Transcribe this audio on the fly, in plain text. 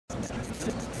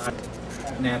I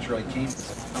naturally came.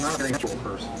 I'm not a very natural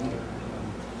person either.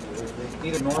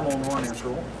 Neither normal nor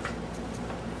natural.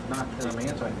 Not that I'm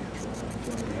anti-natural. I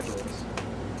feel natural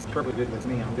is perfectly good with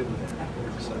me. I'm good with that.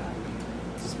 So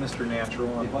this is Mr.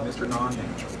 Natural. I'm Mr.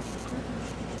 Non-Natural.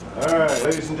 All right,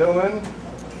 ladies and gentlemen,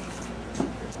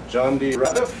 John D.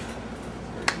 Rateliff,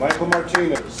 Michael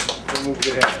Martinez. We'll move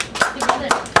it ahead.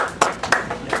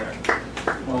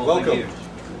 Well, welcome.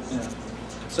 Yeah.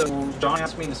 So John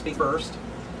asked me to speak first,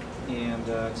 and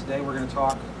today we're going to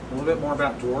talk a little bit more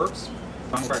about dwarves.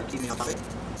 I'm going to try to keep me on topic.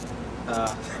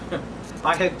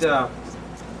 I had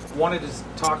wanted to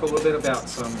talk a little bit about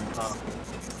some,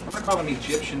 I'm going to call them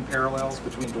Egyptian parallels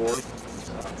between dwarves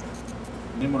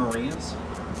and Numenorians.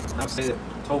 I would say that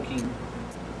Tolkien,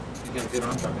 you got a good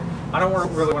on I don't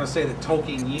really want to say that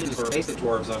Tolkien used or based the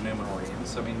dwarves on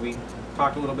Numenorians. I mean, we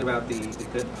talked a little bit about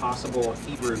the possible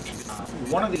Hebrew.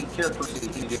 One of the characteristics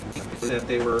of the Egyptians was that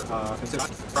they were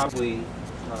considered probably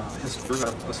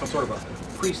some sort of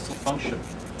a priestly function.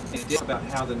 And it did about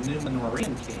how the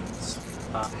Numenorian kings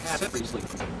had a priestly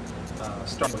function.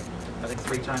 Starting with, I think,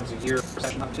 3 times a year,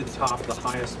 procession up to the top of the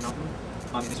highest mountain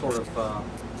on any sort of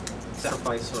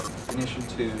sacrifice or recognition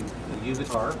to the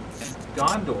Yuvatar. And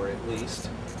Gondor, at least,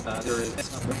 there is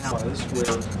a hallows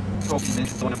where Tolkien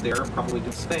mentioned going up there, probably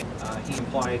doing the thing. He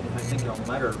implied, I think, in a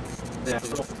letter that the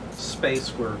little space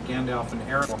where Gandalf and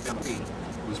Aragorn found the tree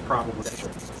was probably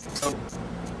there. So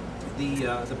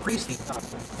the priestly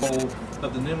role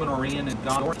of the Numenorian and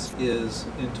Gondor is,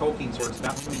 in Tolkien's words,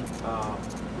 about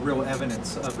real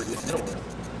evidence of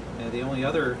Middle-earth. And the only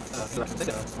other that I can think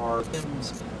of are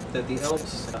hymns that the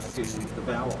elves do the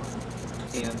Valar,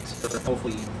 and they're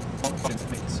hopefully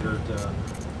considered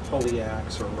holy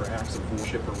acts or acts of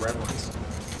worship or reverence.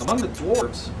 Among the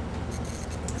dwarves,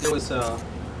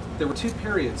 there were 2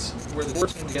 periods where the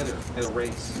dwarves came together as a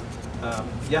race.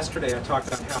 Yesterday I talked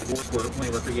about how the dwarves were, when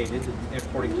they were created,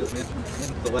 according to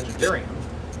the legendarium,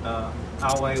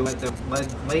 Alway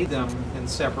laid them in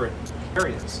separate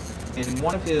areas. And in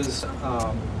one of his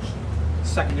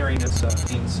secondary notes,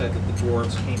 Dean said that the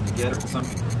dwarves came together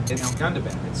in Mount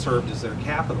Gundabad. It served as their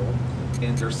capital,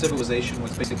 and their civilization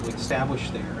was basically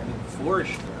established there and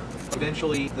flourished there.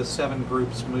 Eventually, the 7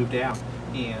 groups moved out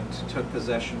and took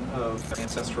possession of their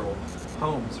ancestral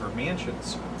homes or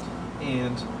mansions.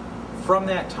 And from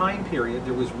that time period,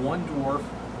 there was one dwarf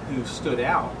who stood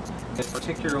out as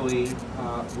particularly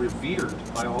revered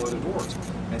by all other dwarves,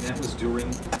 and that was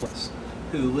Rateliff,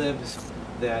 who lived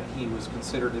that he was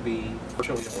considered to be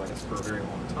virtually alive for a very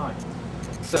long time.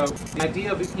 So the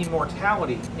idea of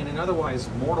immortality in an otherwise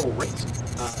mortal race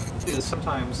is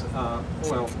sometimes,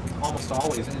 well, almost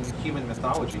always in human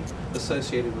mythology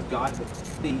associated with godhood.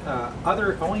 The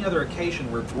only other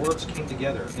occasion where dwarves came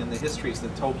together in the histories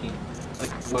that Tolkien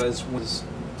was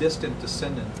distant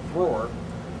descendant Thror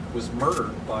was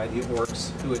murdered by the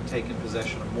orcs who had taken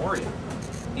possession of Moria.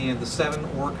 And the 7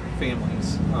 orc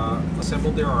families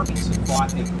assembled their armies and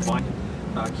fought a combined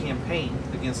campaign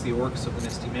against the orcs of the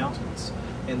Misty Mountains.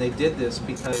 And they did this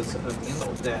because of the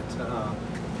insult that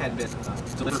had been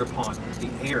delivered upon the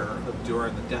heir of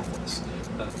Durin the Deathless,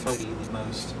 Toby, the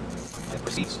most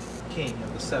prestigious king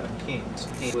of the 7 kings.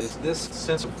 And it was this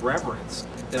sense of reverence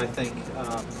that I think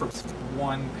provides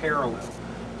one parallel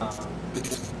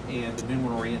and the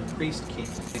Numenorian priest king,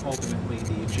 and ultimately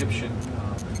the Egyptian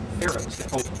pharaohs that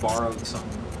both borrowed some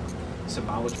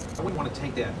symbology. I wouldn't want to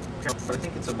take that parallel, but I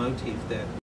think it's a motif that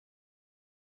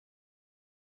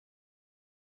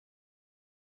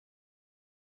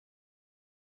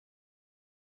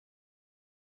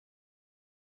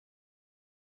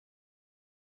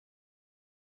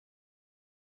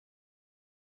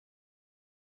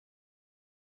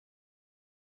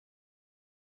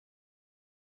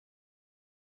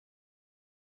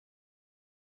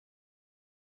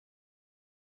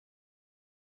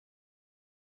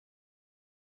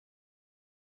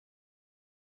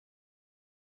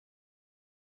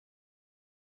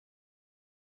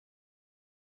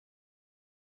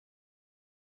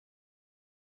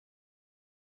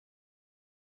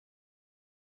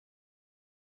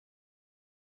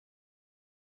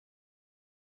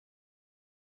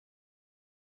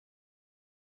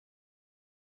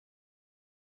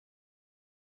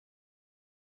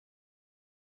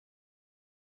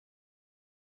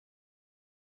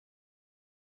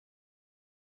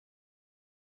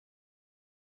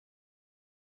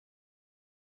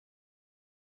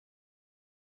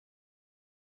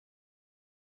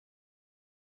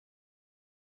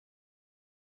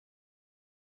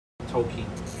Tolkien,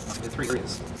 the 3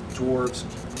 areas, dwarves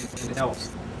and elves.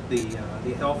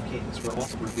 The elf kings were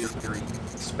also revered in a very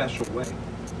special way.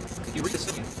 if you read this,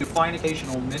 you find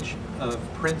occasional mention of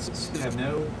princes who have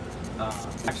no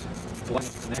blood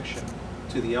connection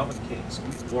to the Elven kings.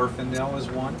 Glorfindel is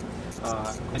one.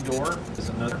 Endor is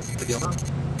another.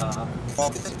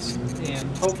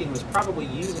 And Tolkien was probably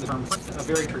using the term prince in a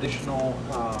very traditional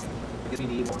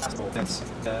medieval classical sense,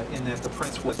 in that the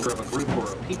prince was sort of a group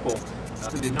or a people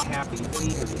who did not have the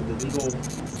legal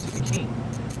to the king.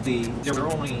 There were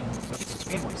only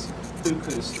families who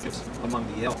could distribute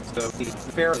among the elves. So the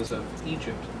pharaohs of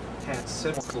Egypt had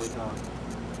similar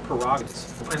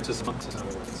prerogatives, princes amongst us, in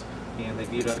other words, and they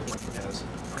viewed other as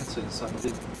princes. I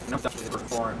believe no they were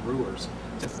foreign rulers,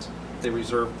 since they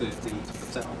reserved the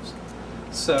themselves.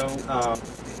 So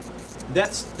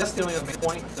that's the only other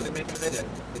point that they make of it.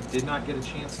 It did not get a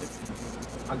chance to.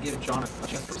 I'll give John a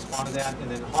chance to respond to that, and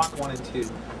then Hawk wanted to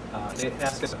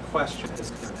ask us a question.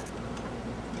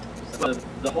 Well,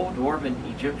 the whole dwarven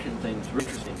Egyptian thing is really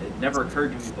interesting. It never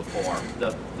occurred to me before.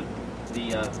 The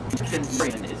Egyptian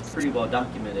Marion is pretty well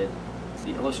documented.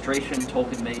 The illustration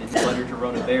Tolkien made in his letter to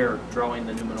Rona Bear, drawing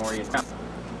the Numenorean crown,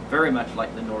 very much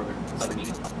like the southern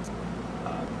Egypt.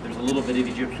 There's a little bit of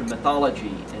Egyptian mythology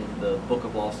in the Book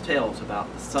of Lost Tales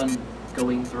about the sun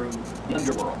going through the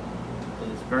underworld. It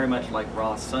is very much like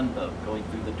Ra's sunbow going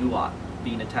through the Duat,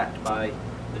 being attacked by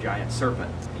the giant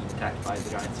serpent, being attacked by the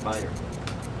giant spider.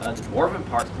 The dwarven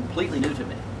part is completely new to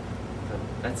me. So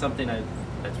that's something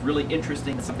that's really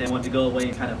interesting. It's something I want to go away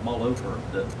and kind of mull over,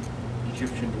 the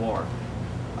Egyptian dwarf.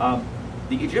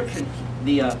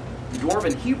 The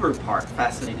dwarven Hebrew part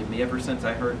fascinated me ever since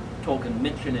I heard Tolkien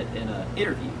mention it in an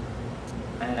interview.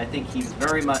 And I think he's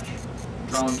very much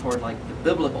drawn toward like the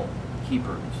biblical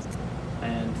Hebrews.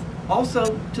 And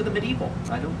also to the medieval.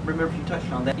 I don't remember if you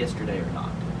touched on that yesterday or not.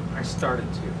 I started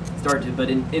to, but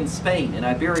in Spain, in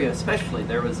Iberia especially,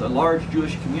 there was a large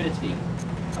Jewish community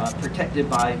protected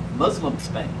by Muslim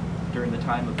Spain during the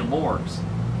time of the Moors.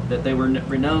 That they were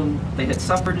renowned, they had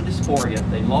suffered a dysphoria,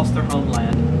 they lost their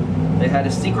homeland, they had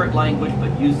a secret language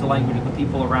but used the language of the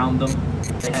people around them,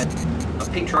 they had a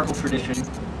patriarchal tradition,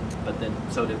 but then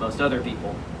so did most other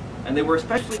people, and they were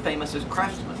especially famous as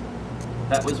craftsmen.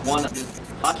 That was one of the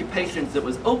occupations that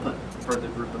was open for the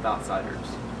group of outsiders.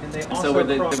 And they also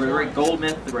there were the great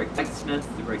goldsmiths, the great whitesmiths,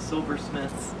 the great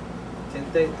silversmiths.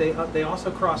 And they also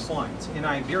crossed lines. In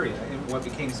Iberia, in what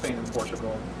became Spain and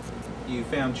Portugal, you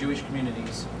found Jewish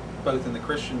communities both in the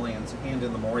Christian lands and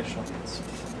in the Moorish lands,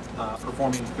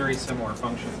 performing very similar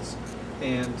functions.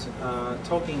 And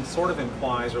Tolkien sort of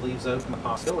implies or leaves open the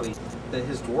possibility that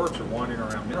his dwarves are wandering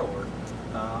around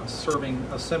Middle-earth, serving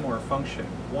a similar function.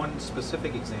 One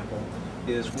specific example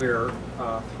is where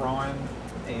Thrawn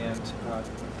and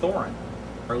Thorin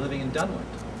are living in Dunland.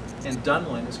 And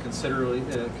Dunland is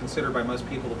considered by most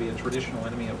people to be a traditional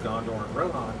enemy of Gondor and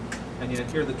Rohan, and yet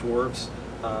here the dwarves,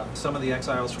 some of the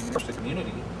exiles from the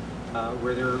community,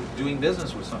 where they're doing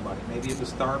business with somebody. Maybe it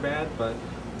was Tharbad, but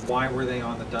why were they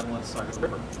on the Dunland side of the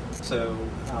river? So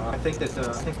I think that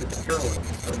the parallel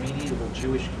of medieval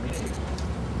Jewish community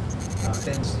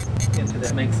tends into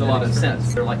that. Makes a lot of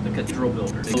sense. They're like the cathedral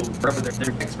builders. They go wherever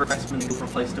they're expert craftsmen, they go from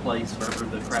place to place, wherever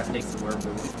the craft takes them, wherever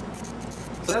they're working.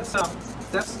 So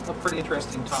that's a pretty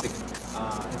interesting topic.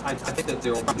 I think that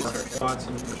there will be thoughts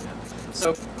and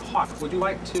so, Hawk, would you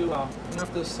like to bring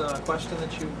up this question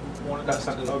that you wanted us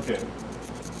to? Okay.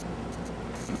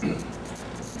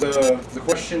 The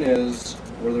question is,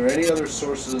 were there any other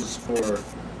sources for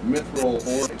mithril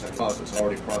or it's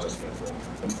already processed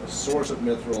mithril? A source of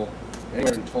mithril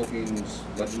anywhere in Tolkien's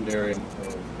legendarium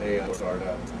of Ea or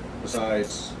Arda,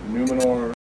 besides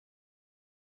Numenor?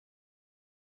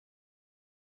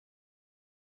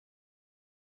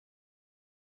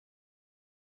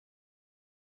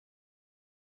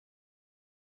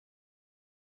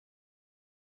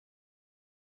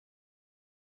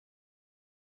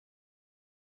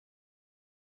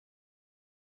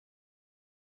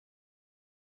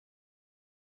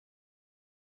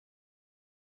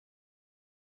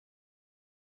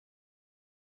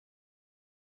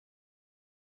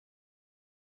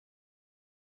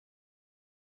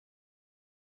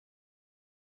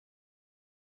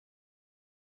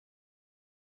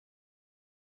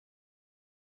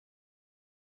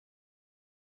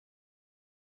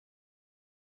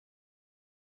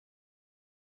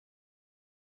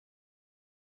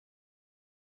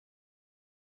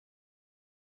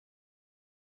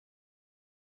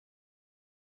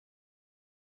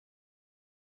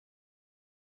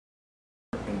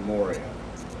 In Moria.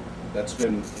 That's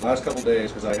been the last couple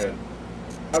days because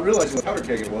not realizing what powder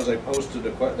keg it was, I posted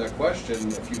that question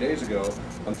a few days ago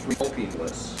on 3 Tolkien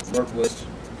lists. Merp list,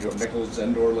 Mikkel's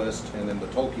Endor list, and then the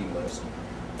Tolkien list.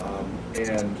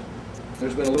 And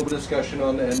There's been a little bit of discussion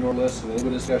on the Endor list, and a little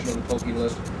bit of discussion on the Tolkien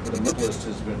list, but the Moot list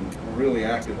has been really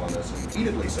active on this, and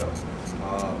heatedly so.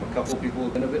 A couple of people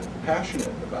have been a bit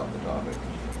passionate about the topic.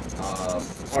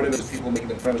 Part of it is people making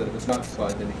the premise that if it's not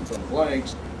supplied, then you can fill in the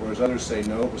blanks, whereas others say,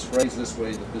 no, it was phrased this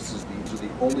way, that these are the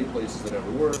only places that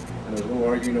ever were, and there's a little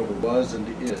arguing over was and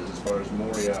is, as far as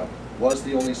Moria was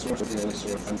the only source, or the only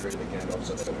source under the Gandalf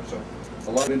Center. So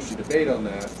a lot of interesting debate on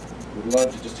that. Would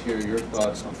love to just hear your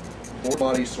thoughts on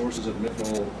four-body sources of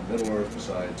Middle-earth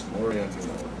besides Moria and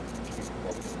Numenor.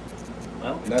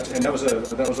 Well, and that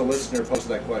was a listener posted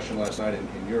that question last night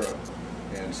in Europe,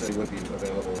 and said he would be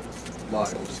available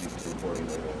live. We'll see the recording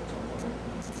later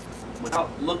on. without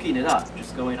looking it up,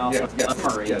 just going off of the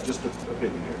summary. Yeah, just an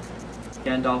opinion here.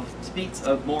 Gandalf speaks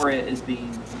of Moria as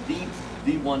being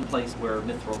the one place where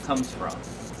Mithril comes from.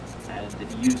 And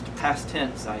if you used past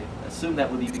tense, I assume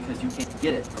that would be because you can't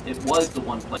get it. It was the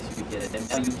one place you could get it, and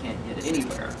now you can't get it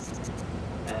anywhere.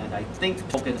 And I think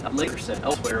Tolkien later said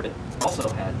elsewhere it also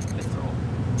had Mithril.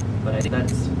 But I think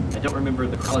I don't remember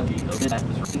the chronology of when that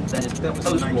was written. That was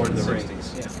the Lord of the 1960s,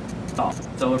 Rings. yeah. Oh,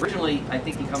 so originally, I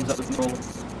think he comes up with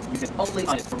Mithril. You can only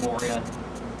find it from Moria,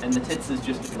 and the tense is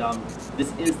just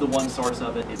this is the one source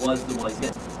of it. It was the place.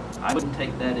 I wouldn't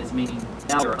take that as meaning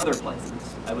now there are other places.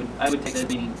 I would take that as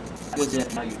meaning that was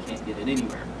it. Now you can't get it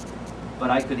anywhere. But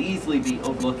I could easily be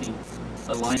overlooking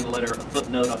a line in the letter, a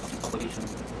footnote on the publication.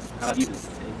 How do you use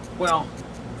it? Well,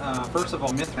 first of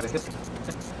all, myth had a history.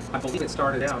 I believe it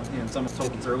started out in some of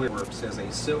Tolkien's earlier works as a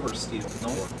silver steel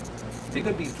knoll. It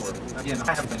could be for, again,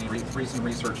 I haven't done any recent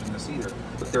research in this either,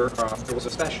 but there was a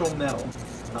special metal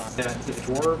that the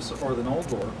dwarves or the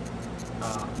Noldor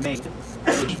made,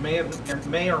 which may or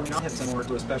may not have similar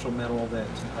to a special metal that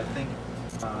I think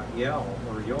Yell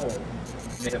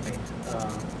may have made.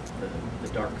 The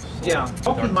dark soul. Yeah,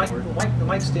 Tolkien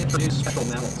likes to introduce special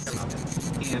metals,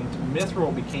 and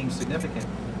mithril became significant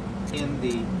in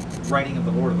the writing of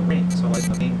the Lord of the Rings. So, like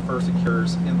the name first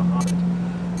occurs in The Hobbit.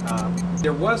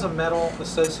 There was a metal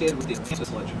associated with the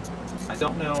Atlantis legend. I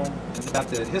don't know about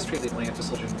the history of the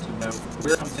Atlantis legend to know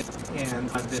where it comes in,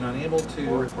 and I've been unable to.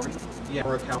 Or something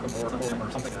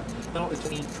like that. No, it's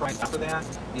been trying after that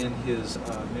in his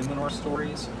Numenor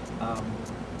stories.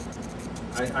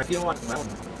 I feel like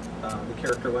Loudon, the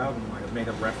character Loudon, might have made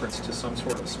a reference to some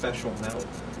sort of special metal.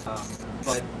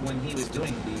 But when he was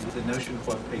doing the Notion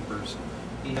Club papers,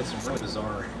 he had some really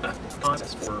bizarre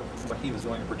concepts for what he was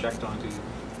going to project onto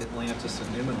Atlantis and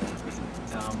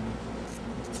Numenor.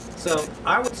 So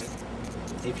I would say,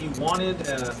 if you wanted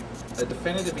a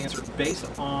definitive answer based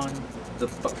on the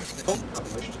books that Tolkien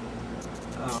published,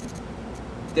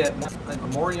 that a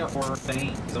Moria or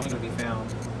vein is only going to be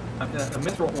found, a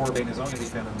mithril ore vein is only going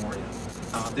to be found in Moria.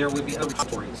 There would be other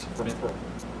repositories for mithril,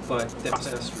 but the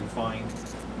process refined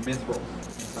mithril.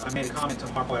 I made a comment to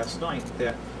Hawk last night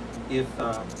that if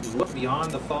you look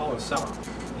beyond the fall of Sauron,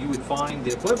 you would find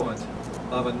the equivalent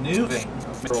of a new vein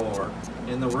of mithril ore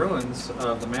in the ruins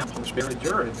of the mountain which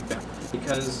Barad-dûr had found,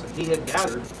 because he had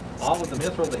gathered all of the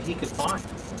mithril that he could find,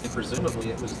 and presumably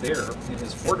it was there in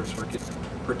his fortress where he could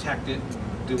protect it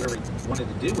and do whatever he wanted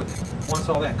to do with it. Once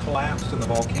all that collapsed and the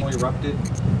volcano erupted,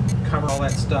 cover all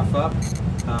that stuff up,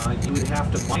 you would have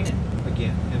to mine it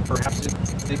again, and perhaps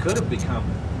it could have become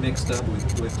mixed up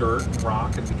with dirt and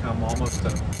rock and become almost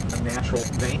a natural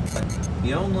vein. But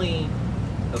the only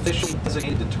officially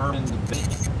designated determined vein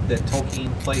that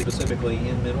Tolkien played specifically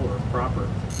in Middle-earth proper,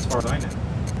 as far as I know,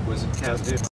 was in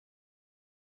Khazad-dûm.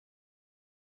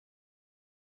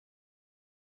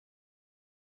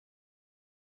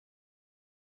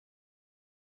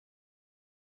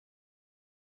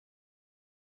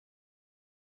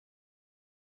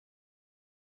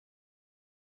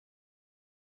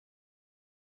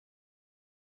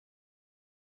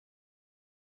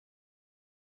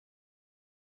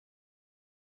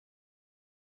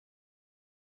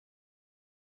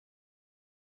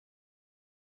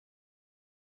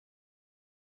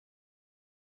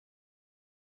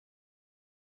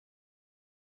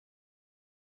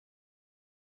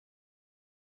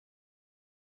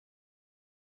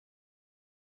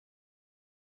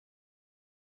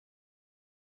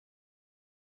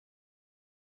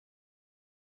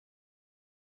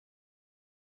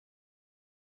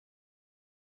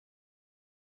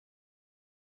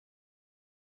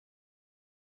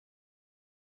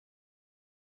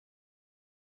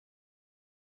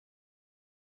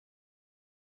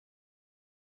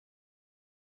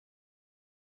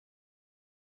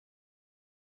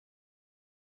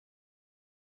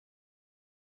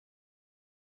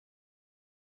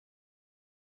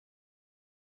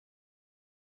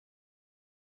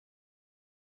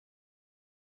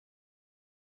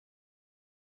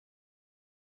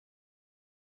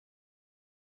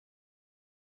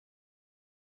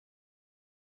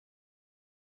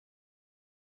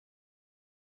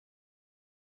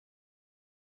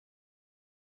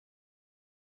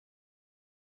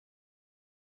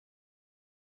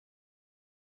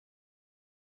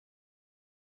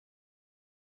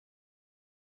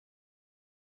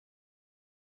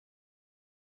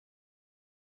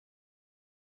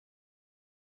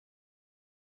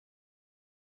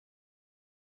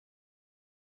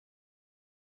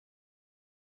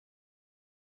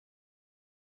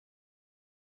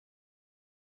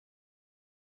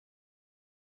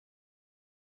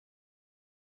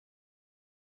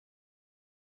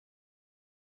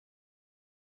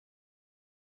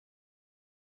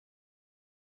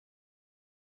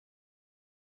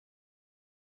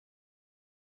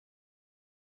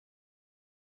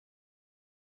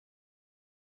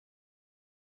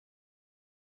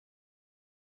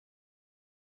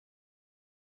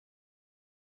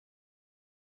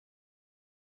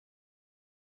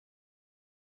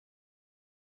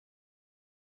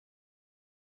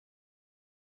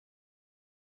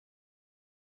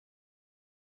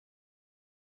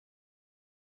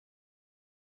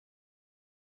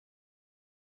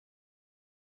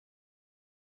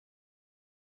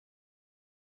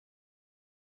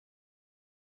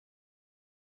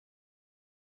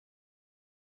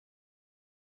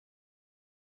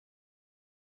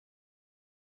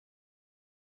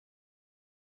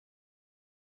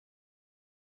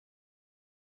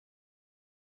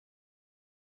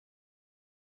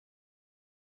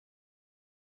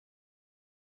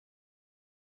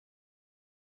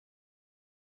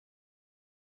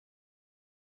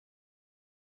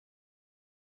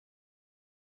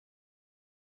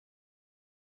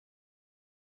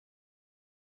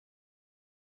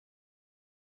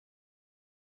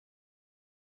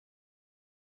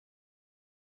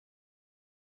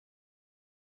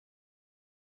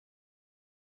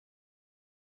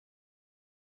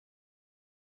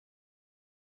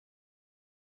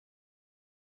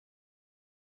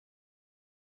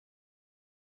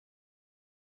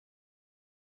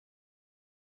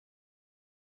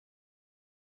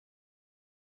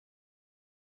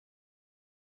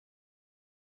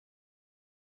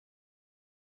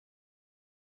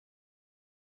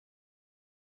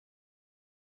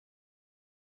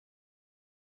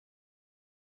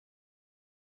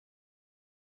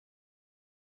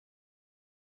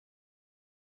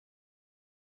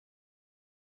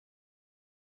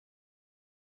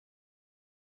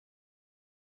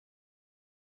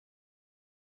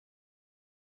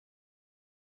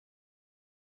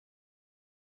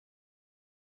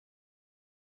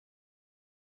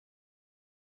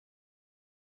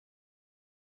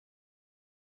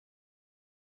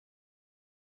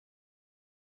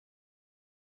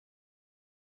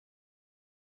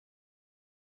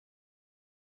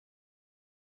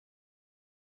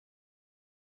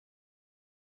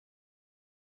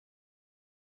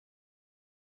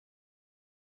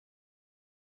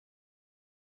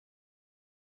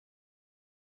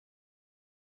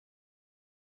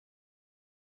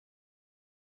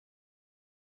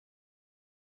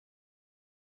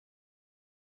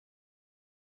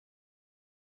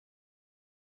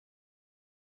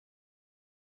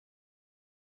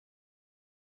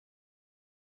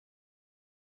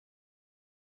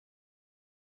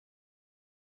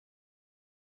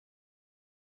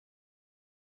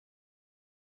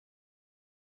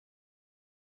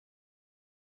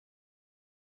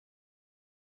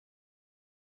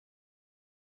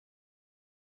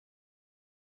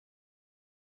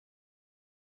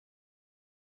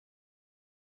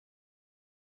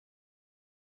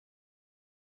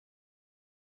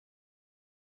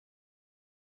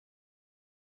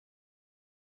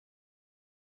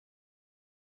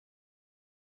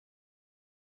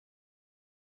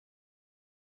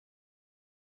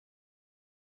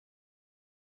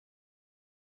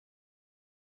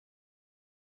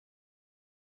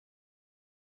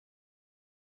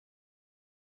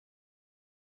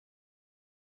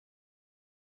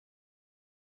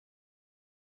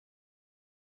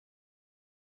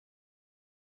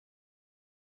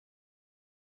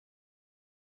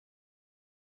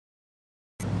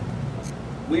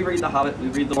 we read The Hobbit, we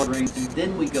read The Lord of the Rings, and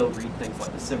then we go read things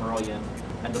like The Silmarillion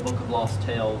and the Book of Lost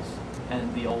Tales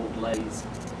and the Old Lays.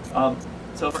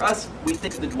 So for us, we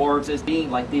think of the dwarves as being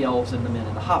like the elves and the men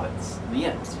and the hobbits, and the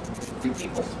Ents, three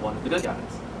peoples, one of the good guys.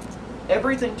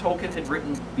 Everything Tolkien had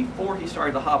written before he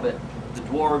started The Hobbit, the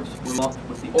dwarves were lumped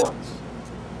with the orcs,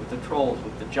 with the trolls,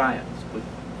 with the giants, with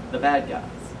the bad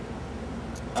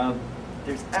guys.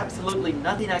 There's absolutely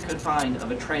nothing I could find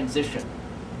of a transition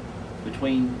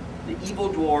between the evil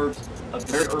dwarves of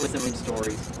the very early Silmarillion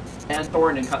stories and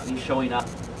Thorin and company showing up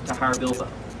to hire Bilbo.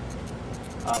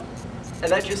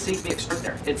 And that just seems to be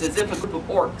extraordinary. It's as if a group of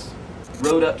orcs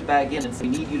rode up to Bag End and said,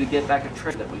 "We need you to get back a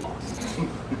trick that we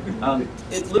lost."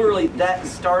 It's literally that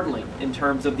startling in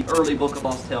terms of the early Book of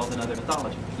Lost Tales and other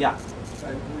mythology. Yeah?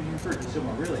 When you refer to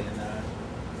Silmarillion,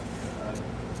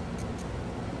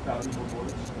 about evil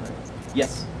dwarves, right?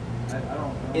 Yes. I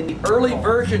don't In the early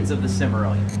versions of the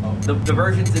Silmarillion, the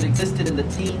versions that existed in the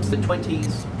teens, the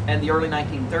 20s, and the early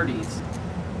 1930s,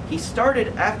 he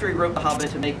started, after he wrote The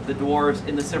Hobbit, to make the dwarves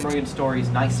in the Silmarillion stories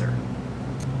nicer.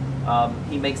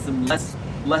 He makes them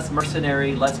less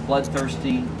mercenary, less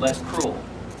bloodthirsty, less cruel.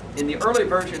 In the early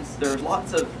versions, there's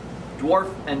lots of dwarf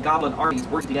and goblin armies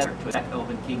working together to attack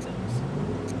elven kingdoms.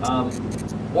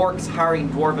 Orcs hiring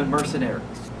dwarven mercenaries,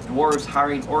 dwarves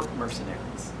hiring orc mercenaries.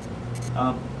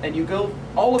 And you go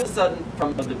all of a sudden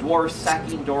from the dwarves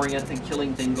sacking Dorient and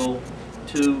killing Dingle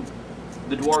to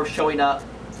the dwarves showing up.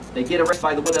 They get arrested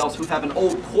by the wood elves who have an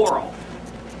old quarrel.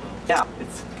 Yeah,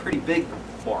 it's a pretty big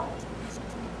quarrel.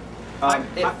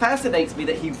 It fascinates me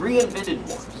that he reinvented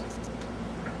dwarves.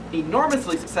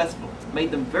 Enormously successful.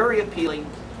 Made them very appealing,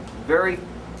 very,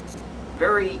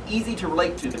 very easy to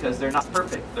relate to because they're not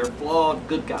perfect. They're flawed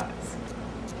good guys.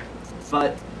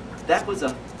 But that was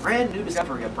a brand new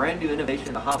discovery, a brand new innovation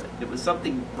in The Hobbit. It was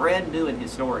something brand new in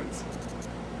his stories.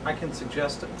 I can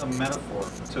suggest a metaphor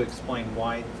to explain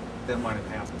why that might have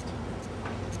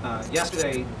happened.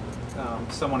 Yesterday,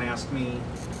 someone asked me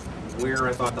where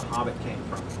I thought The Hobbit came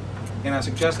from. And I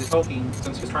suggested Tolkien,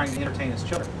 since he was trying to entertain his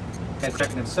children, had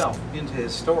projected himself into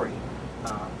his story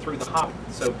through The Hobbit.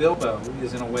 So Bilbo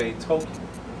is in a way Tolkien.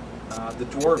 The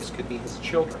dwarves could be his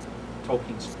children,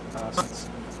 Tolkien's sons,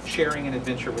 sharing an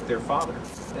adventure with their father,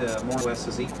 more or less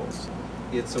as equals.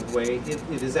 It's a way,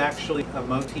 it is actually a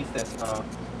motif that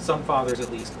some fathers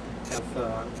at least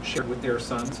have shared with their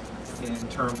sons in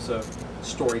terms of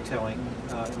storytelling,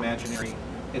 imaginary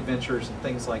adventures and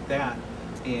things like that.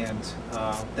 And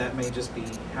that may just be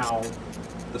how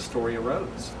the story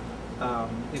arose.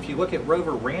 If you look at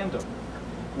Rover Random,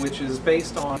 which is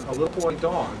based on a little toy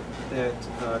dog that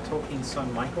Tolkien's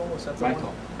son Michael, was that the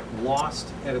one? Lost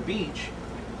at a beach,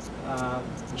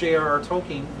 J.R.R.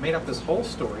 Tolkien made up this whole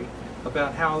story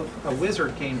about how a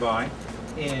wizard came by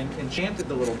and enchanted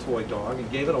the little toy dog and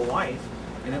gave it a life,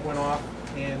 and it went off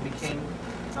and became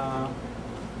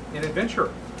an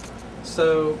adventurer.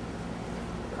 So,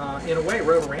 in a way,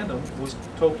 Rover Random was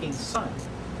Tolkien's son.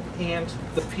 And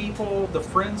the people, the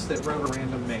friends that Rover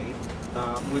Random made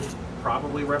would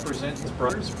probably represent his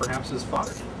brothers, perhaps his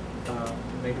father.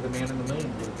 Maybe the Man in the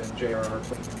Moon would have been J.R.R.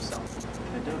 Tolkien himself.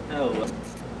 I don't know.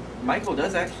 Michael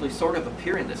does actually sort of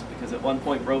appear in this because at one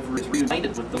point Rover is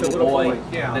reunited with the little boy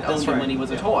that owned him when he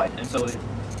was a toy. And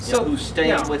so who's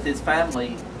staying with his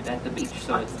family at the beach.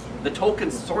 So the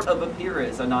Tolkiens sort of appear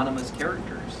as anonymous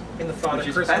characters. In the Father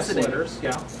Christmas letters,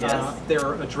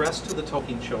 they're addressed to the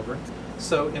Tolkien children.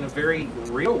 So in a very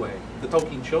real way, the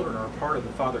Tolkien children are a part of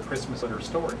the Father Christmas letter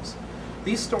stories.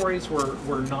 These stories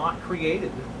were not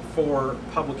created for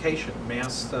publication,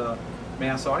 mass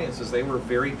audiences. They were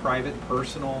very private,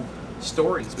 personal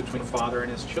stories between a father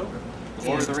and his children. The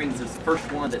Lord of the Rings is the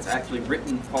first one that's actually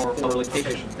written for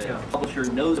publication. The publisher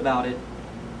knows about it.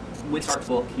 When he starts a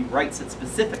book, he writes it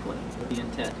specifically with the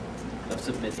intent of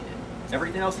submitting it.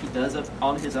 Everything else he does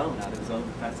on his own, out of his own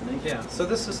fascination. Yeah, so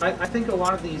this is, I think a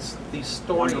lot of these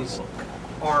stories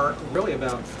are really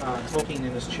about Tolkien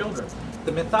and his children.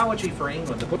 The mythology for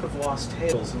England, the Book of Lost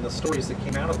Tales, and the stories that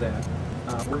came out of that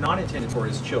were not intended for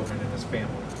his children and his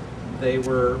family. They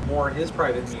were more his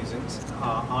private musings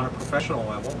on a professional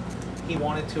level. He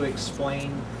wanted to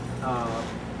explain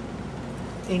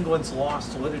England's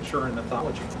lost literature and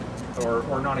mythology,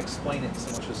 or not explain it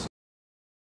so much as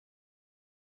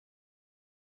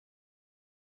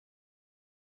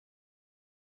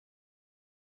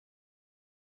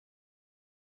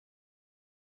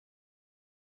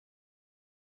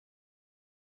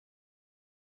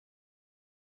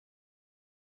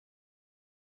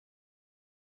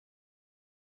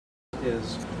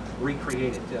is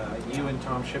recreated. You and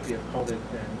Tom Shippey have called it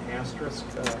an asterisk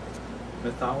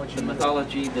mythology. The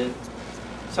mythology that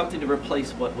something to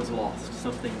replace what was lost,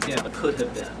 something that could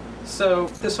have been. So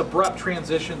this abrupt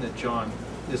transition that John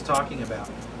is talking about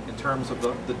in terms of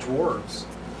the dwarves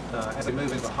as they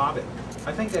move into Hobbit,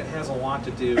 I think that has a lot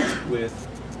to do with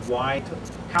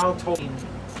how Tolkien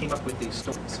came up with these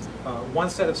stories. One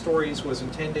set of stories was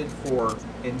intended for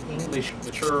an English,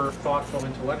 mature, thoughtful,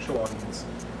 intellectual audience,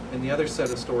 and the other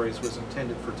set of stories was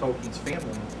intended for Tolkien's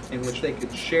family, in which they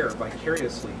could share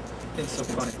vicariously in some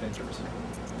fun adventures.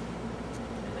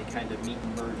 And they kind of meet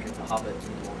and merge in The Hobbit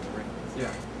and Lord of the Rings.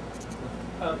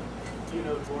 Yeah. You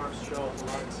know, dwarves show up a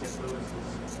lot in C.S.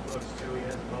 Lewis's books too. He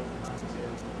has both kinds of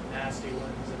nasty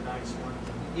ones and nice ones.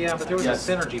 Yeah, but there was a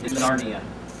synergy in between Narnia.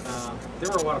 There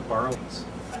were a lot of borrowings.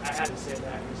 I had to say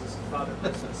that because it's a father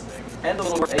business thing. And the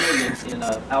little aliens in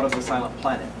Out of the Silent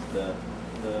Planet, the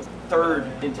third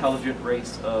intelligent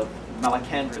race of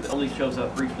Malacandra that only shows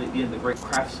up briefly at the end, the great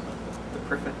craftsman, the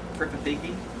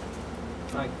Prifithigi.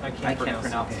 I can't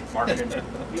pronounce it. Martian.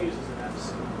 He uses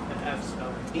an F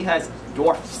spelling. He has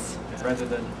dwarfs rather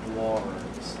than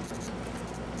dwarves.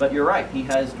 But you're right, he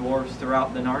has dwarfs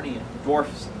throughout the Narnia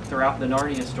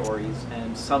stories,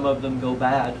 and some of them go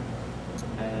bad,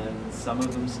 and some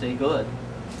of them stay good.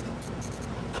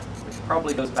 Which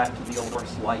probably goes back to the old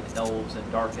Norse light elves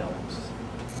and dark elves.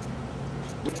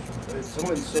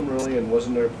 Someone in Silmarillion,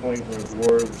 wasn't there a point where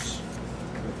dwarves,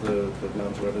 with the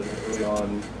nouns early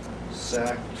on,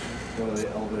 sacked one of the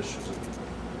elvish,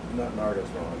 not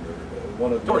Nargothrond, or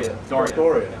one of Doria.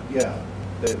 Doria. Yeah.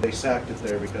 They sacked it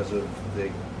there because of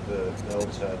the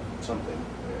elves had something.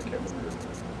 I can't remember.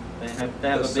 They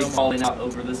have a big falling out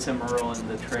over the Cimmeral and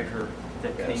the treasure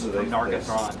that came from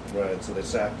Nargothrond. Right, so they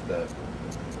sacked that.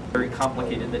 Very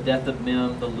complicated. The death of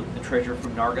Mim, the treasure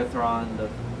from Nargothrond,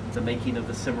 the making of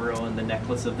the Cimmeral and the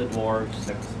necklace of the dwarves.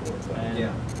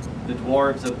 And the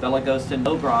dwarves of Belagost and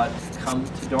Nogrod come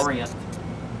to Dorianth,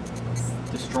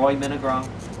 destroy Menegroth,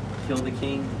 kill the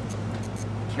king,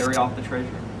 carry off the treasure.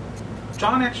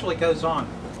 John actually goes on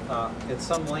at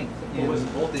some length in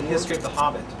the history of The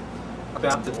Hobbit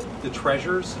about the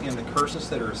treasures and the curses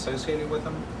that are associated with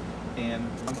them, and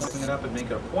I'm looking it up and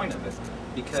making a point of it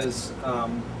because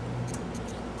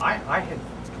I had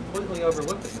completely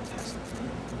overlooked it in the text.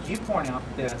 You point out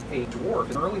that a dwarf,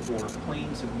 an early dwarf,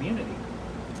 claims immunity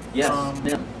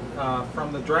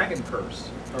from the dragon curse,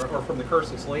 or from the curse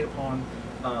that's laid upon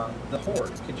the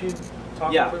Horde. Could you talk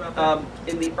a little bit about that?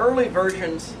 In the early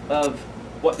versions of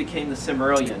what became the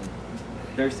Silmarillion,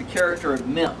 there's the character of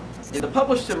Mim. In the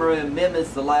published Silmarillion, Mim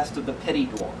is the last of the petty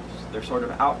dwarves. They're sort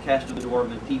of outcast of the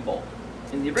dwarven people.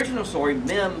 In the original story,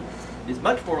 Mim is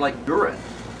much more like Durin.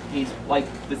 He's like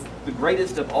the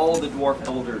greatest of all the dwarf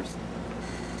elders.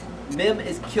 Mim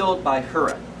is killed by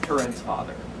Hurin, Turin's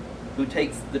father, who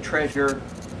takes the treasure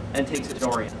and takes it to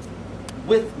Dorian,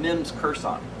 with Mim's curse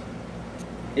on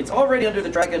it. It's already under the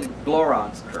dragon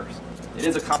Gloron's curse. It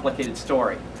is a complicated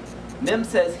story. Mim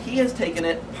says he has taken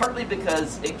it partly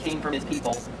because it came from his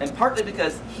people, and partly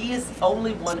because he is the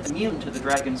only one immune to the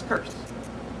dragon's curse.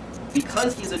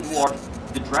 Because he's a dwarf,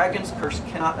 the dragon's curse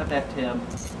cannot affect him,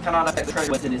 cannot affect the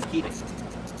treasure within his keeping.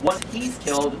 Once he's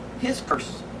killed, his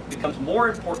curse becomes more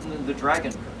important than the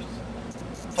dragon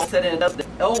curse. Paul said in another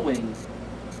that Elwing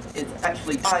is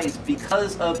actually dies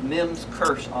because of Mim's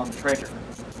curse on the treasure.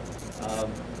 I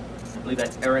believe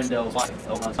that's Arendel's wife,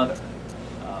 Elrond's mother.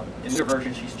 In their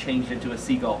version, she's changed into a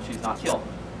seagull. She's not killed.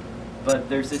 But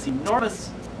there's this enormous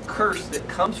curse that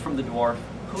comes from the dwarf,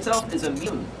 who himself is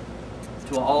immune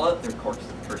to all other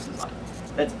curses on it.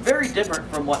 That's very different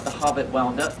from what the Hobbit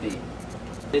wound up being.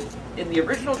 In the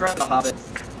original draft of the Hobbit,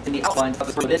 in the outline of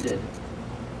the story ended,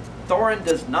 Thorin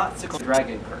does not succumb to the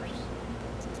dragon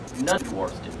curse. None of the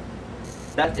dwarves do.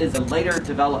 That is a later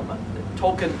development.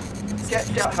 Tolkien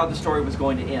sketched out how the story was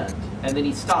going to end, and then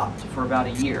he stopped for about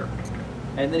a year.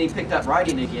 And then he picked up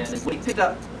writing again, and when he picked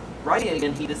up writing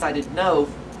again, he decided, no,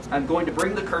 I'm going to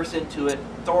bring the curse into it.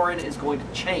 Thorin is going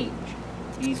to change.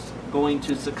 He's going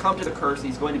to succumb to the curse.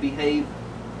 He's going to behave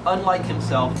unlike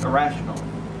himself, irrational.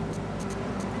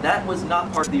 That was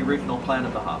not part of the original plan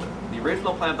of The Hobbit. The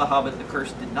original plan of The Hobbit, the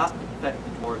curse did not affect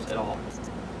the dwarves at all.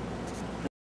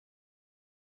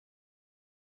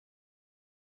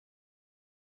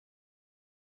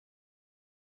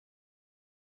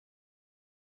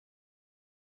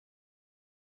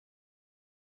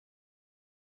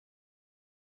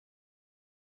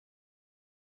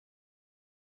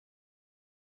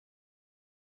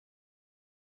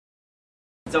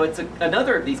 So it's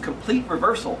another of these complete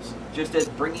reversals, just as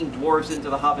bringing dwarves into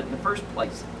The Hobbit in the first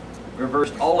place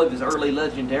reversed all of his early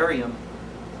legendarium.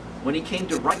 When he came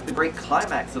to write the great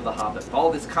climax of The Hobbit,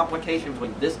 all this complication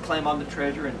between this claim on the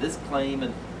treasure and this claim,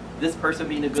 and this person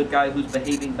being a good guy who's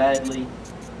behaving badly.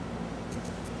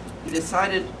 He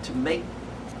decided to make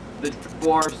the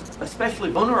dwarves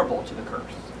especially vulnerable to the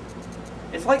curse.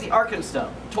 It's like the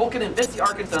Arkenstone. Tolkien invents the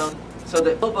Arkenstone so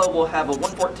that Bilbo will have a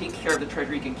 1/14th share of the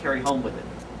treasure he can carry home with it.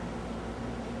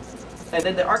 And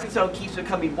then the Arkenstone keeps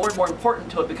becoming more and more important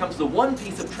until it becomes the one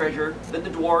piece of treasure that the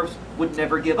dwarves would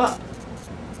never give up.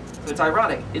 So it's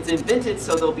ironic. It's invented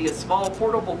so there'll be a small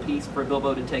portable piece for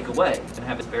Bilbo to take away and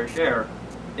have his fair share.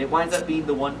 It winds up being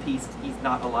the one piece he's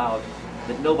not allowed,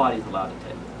 that nobody's allowed to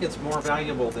take. It's more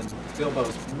valuable than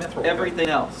Bilbo's mithril. Everything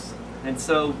else. And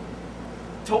so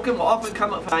Tolkien will often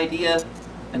come up with an idea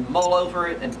and mull over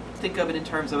it and think of it in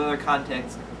terms of other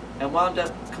contexts and wound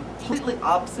up completely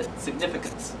opposite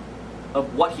significance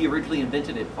of what he originally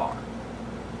invented it for.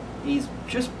 He's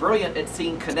just brilliant at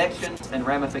seeing connections and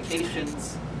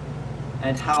ramifications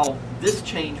and how this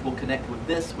change will connect with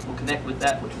this, which will connect with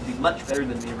that, which will be much better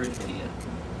than the original idea.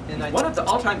 And he's one of the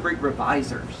all-time great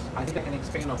revisers. I think I can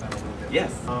expand on that a little bit.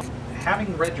 Yes.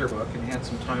 Having read your book and had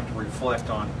some time to reflect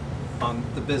on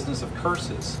the business of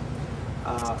curses,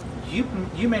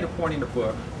 you made a point in your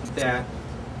book that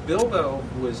Bilbo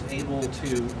was able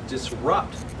to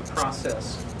disrupt the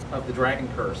process of the dragon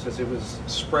curse as it was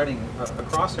spreading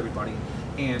across everybody,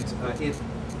 and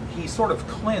he sort of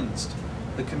cleansed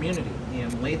the community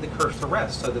and laid the curse to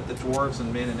rest so that the dwarves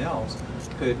and men and elves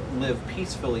could live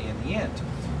peacefully in the end.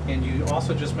 And you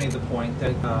also just made the point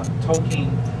that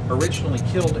Tolkien originally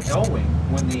killed Elwing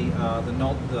when the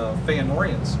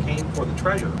Feanorians came for the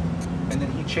treasure, and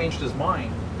then he changed his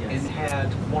mind and had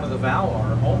one of the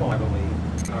Valar, Olmo, I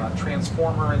believe,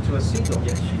 transform her into a seagull.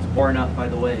 Yes, she's borne up by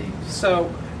the waves.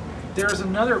 So there's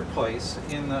another place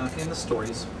in the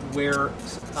stories where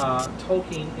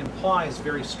Tolkien implies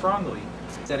very strongly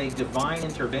that a divine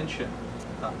intervention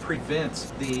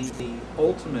prevents the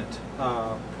ultimate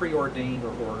preordained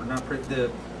or not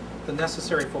the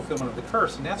necessary fulfillment of the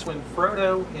curse, and that's when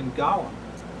Frodo and Gollum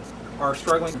are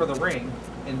struggling for the ring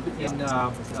in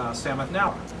Sammath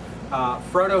Naur.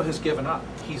 Frodo has given up.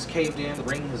 He's caved in. The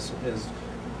ring has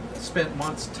spent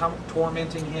months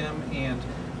tormenting him, and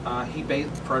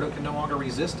Frodo can no longer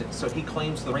resist it, so he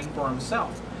claims the ring for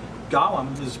himself.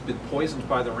 Gollum, who's been poisoned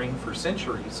by the ring for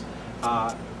centuries,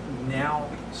 now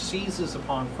seizes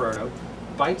upon Frodo,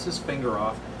 bites his finger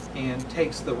off, and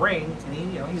takes the ring,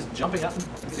 and he's jumping up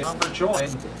and down for joy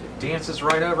and dances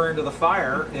right over into the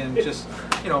fire and just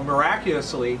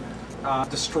miraculously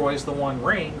destroys the One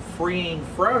Ring, freeing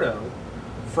Frodo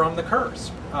from the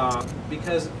curse.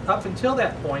 Because up until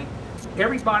that point,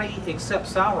 everybody except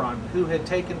Sauron, who had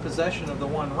taken possession of the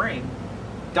One Ring,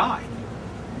 died.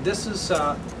 This is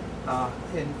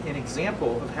an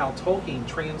example of how Tolkien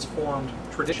transformed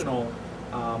traditional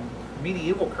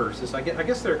medieval curses. I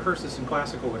guess there are curses in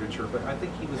classical literature, but I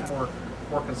think he was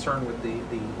more concerned with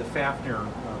the Fafnir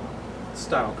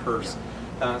style curse.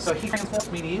 So he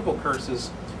transformed medieval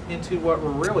curses into what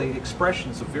were really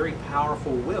expressions of very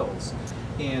powerful wills.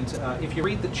 And if you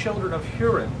read the Children of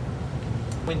Hurin,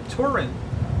 when Turin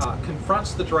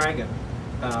confronts the dragon,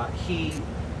 he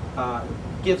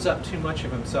gives up too much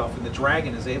of himself, and the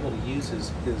dragon is able to use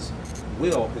his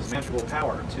will, his magical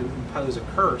power, to impose a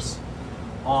curse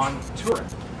on Turin.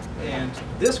 And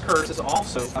this curse is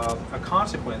also a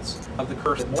consequence of the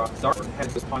curse that Morgoth the Dark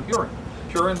had upon Hurin.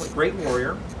 Hurin was a great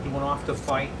warrior. He went off to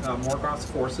fight Morgoth's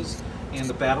forces in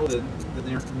the battle of the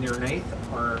Nirnaeth,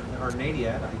 or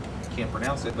Nadiad, I can't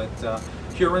pronounce it, but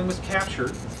Hurin was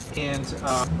captured, and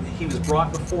he was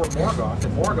brought before Morgoth,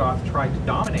 and Morgoth tried to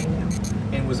dominate him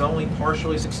and was only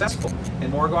partially successful.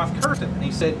 And Morgoth cursed him, and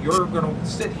he said, "You're going to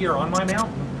sit here on my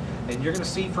mountain, and you're going to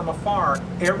see from afar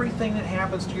everything that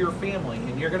happens to your family,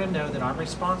 and you're going to know that I'm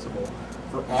responsible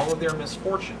for all of their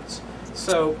misfortunes."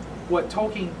 So what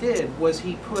Tolkien did was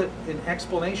he put an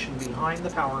explanation behind the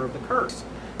power of the curse.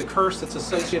 The curse that's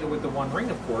associated with the One Ring,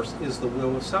 of course, is the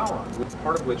will of Sauron,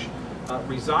 part of which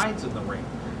resides in the ring.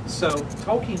 So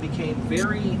Tolkien became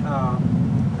very,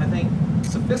 I think,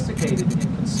 sophisticated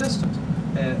and consistent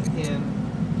in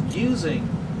using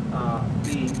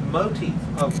the motif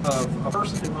of a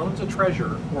person who owns a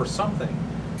treasure or something,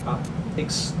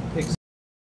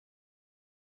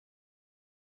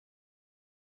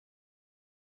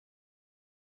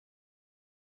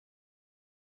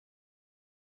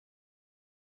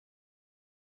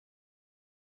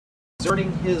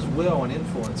 exerting his will and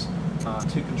influence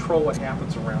to control what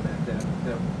happens around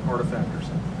that artifact or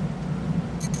something.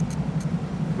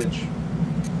 Which...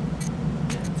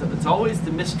 So it's always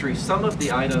the mystery. Some of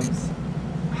the items,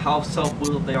 how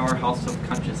self-willed they are, how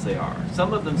self-conscious they are.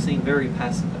 Some of them seem very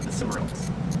passive, like the Cimmerals.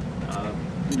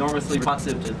 enormously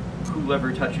responsive to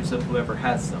whoever touches them, whoever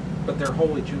has them. But they're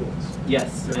holy jewels.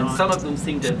 Yes, They're and not- some of them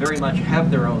seem to very much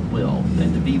have their own will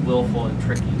and to be willful and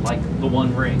tricky, like the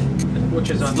One Ring, Which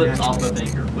is slips unnatural. off a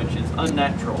finger, which is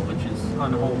unnatural, which is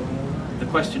Unholy. the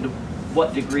question: to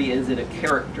what degree is it a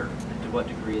character, and to what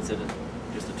degree is it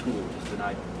just a tool, just an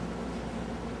item?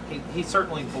 He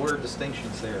certainly blurred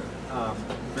distinctions there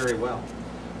very well.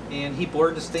 And he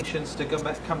blurred distinctions to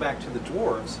come back to the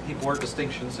dwarves. He blurred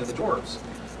distinctions in the dwarves.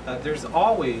 There's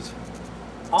always,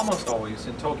 almost always,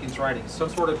 in Tolkien's writings, some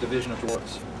sort of division of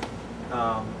dwarves.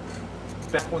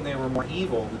 Back when they were more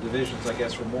evil, the divisions, I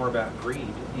guess, were more about greed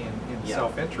and Yeah.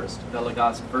 self-interest.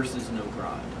 Velegast versus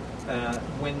Nogrod.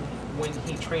 When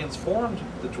he transformed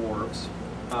the dwarves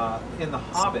in The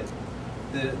Hobbit,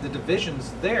 the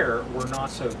divisions there were not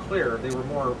so clear. They were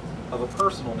more of a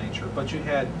personal nature. But you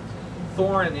had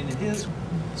Thorin and his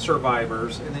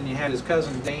survivors, and then you had his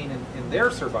cousin Dane and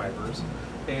their survivors,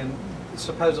 and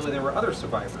supposedly there were other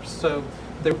survivors. So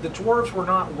the dwarves were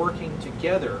not working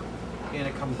together in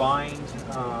a combined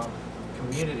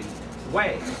community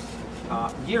way.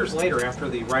 Years later, after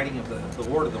the writing of the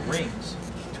Lord of the Rings,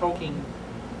 Tolkien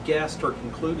guessed or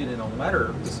concluded in a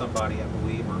letter to somebody, I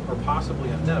believe, or possibly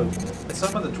a note, that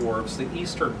some of the dwarves, the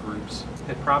eastern groups,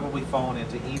 had probably fallen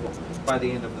into evil by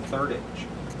the end of the Third Age.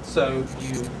 So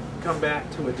you come back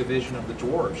to a division of the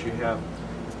dwarves. You have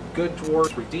good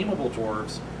dwarves, redeemable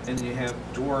dwarves, and then you have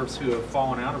dwarves who have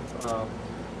fallen out of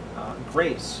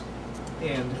grace.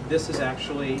 And this is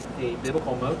actually a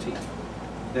biblical motif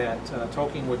that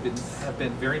Tolkien would have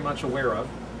been very much aware of.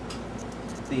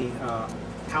 The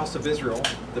House of Israel,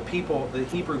 the people, the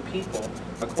Hebrew people,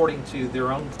 according to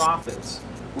their own prophets,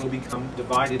 will become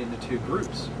divided into two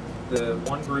groups. The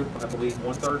one group, I believe,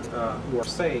 1/3 who are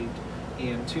saved,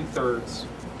 and 2/3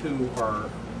 who are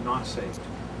not saved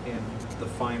in the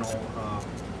final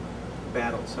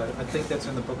battles. I think that's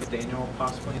in the book of Daniel,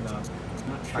 possibly in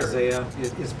Isaiah.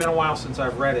 It's been a while since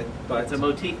I've read it, but It's a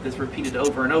motif that's repeated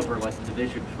over and over, like the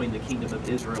division between the kingdom of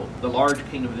Israel, the large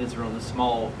kingdom of Israel, and the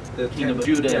small The kingdom of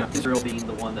ten- Judah, yeah. Israel being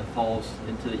the one that falls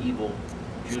into the evil,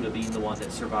 Judah being the one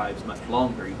that survives much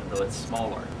longer, even though it's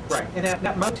smaller. right. And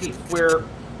that motif where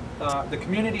the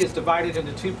community is divided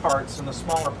into two parts, and the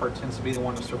smaller part tends to be the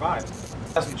one to survive.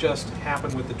 It doesn't just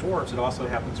happen with the dwarves, it also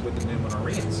happens with the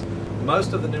Númenóreans.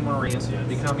 Most of the Númenóreans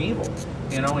become evil,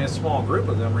 and only a small group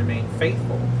of them remain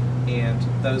faithful, and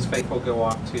those faithful go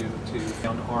off to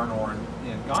Arnor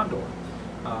and Gondor.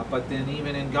 But then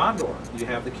even in Gondor, you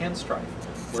have the kin strife,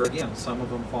 where again, some of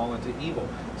them fall into evil.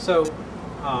 So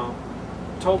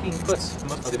Tolkien puts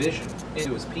most of the division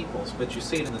into his peoples, but you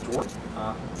see it in the dwarves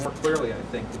more clearly, I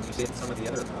think, than you see it in some of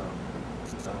the other.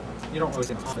 You don't really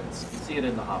see it in hobbits. You see it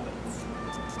in the Hobbits.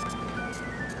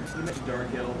 You mentioned dark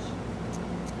elves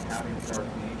having a dark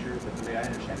nature, but the way I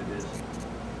understand it is,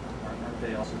 aren't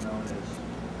they also known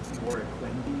as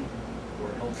Morriquindi, or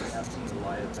elves that have seen the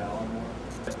light of Valinor,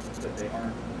 but they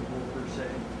aren't evil per se?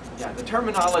 Yeah, the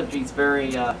terminology is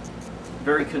very,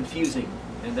 very confusing.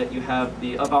 In that you have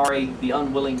the Avari, the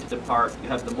unwilling to depart. You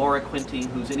have the Morriquindi,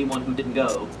 who's anyone who didn't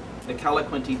go. The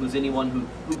Calaquinti, who's anyone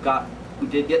who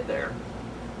did get there.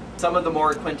 Some of the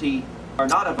Morriquindi are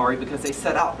not Avari because they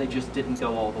set out, they just didn't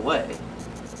go all the way.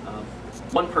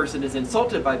 One person is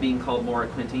insulted by being called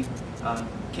Morriquindi,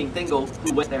 King Thingol,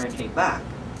 who went there and came back,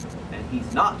 and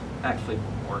he's not actually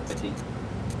Morriquindi.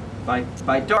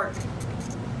 By dark,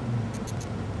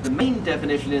 the main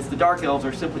definition is the dark elves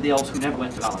are simply the elves who never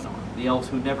went to Valinor. The elves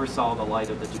who never saw the light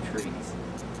of the two trees.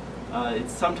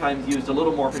 It's sometimes used a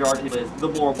little more pejoratively as the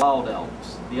more wild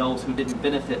elves, the elves who didn't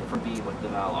benefit from being with the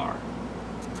Valar.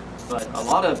 But a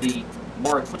lot of the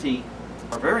Morriquindi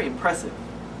are very impressive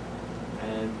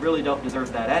and really don't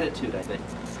deserve that attitude, I think.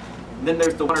 And then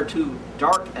there's the one or two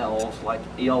dark elves like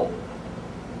Eol,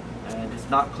 and it's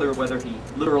not clear whether he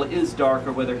literally is dark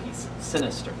or whether he's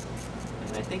sinister.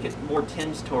 And I think it more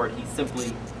tends toward he's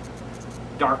simply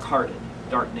dark-hearted,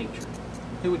 dark-natured.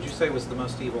 Who would you say was the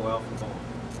most evil elf of all?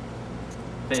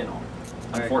 Fëanor,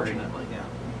 I agree. unfortunately. Yeah.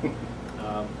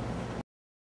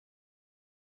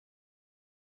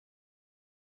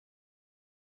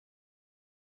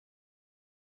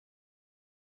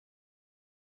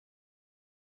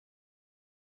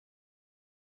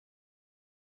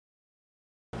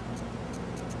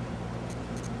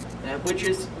 Which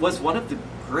was one of the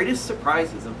greatest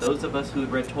surprises of those of us who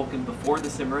had read Tolkien before the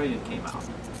Silmarillion came out.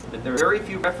 That there are very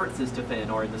few references to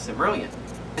Fëanor in the Silmarillion,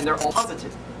 and they're all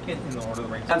positive. In the Lord of the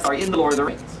Rings. I'm sorry, in the Lord of the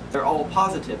Rings. They're all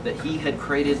positive that he had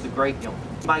created the great, he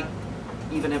might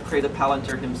even have created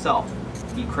Palantir himself.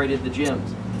 He created the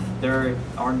gems. There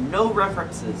are no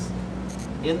references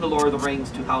in The Lord of the Rings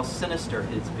to how sinister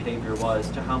his behavior was,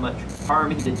 to how much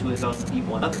harm he did to his own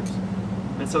people and others.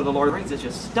 And so The Lord of the Rings is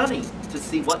just stunning to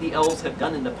see what the elves have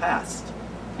done in the past,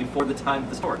 before the time of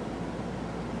the story.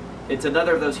 It's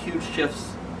another of those huge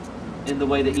shifts in the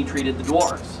way that he treated the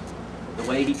dwarves, the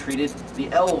way he treated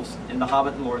the elves in The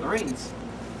Hobbit and Lord of the Rings.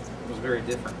 It was very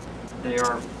different. They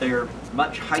are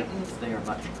much heightened, they are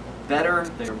much better,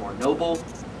 they are more noble.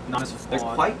 Not as They're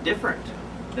flawed. quite different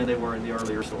than they were in the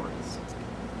earlier stories.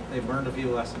 They've learned a few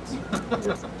lessons.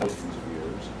 Thousands of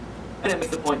years. And it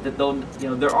makes the point that though,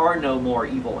 there are no more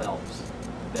evil elves.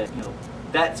 That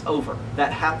that's over.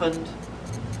 That happened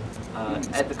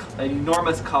at an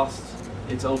enormous cost.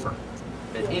 It's over.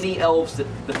 That any elves,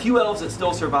 the few elves that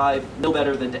still survive, know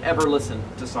better than to ever listen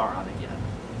to Sauron again.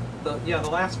 The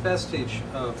last vestige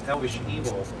of elvish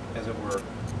evil, as it were,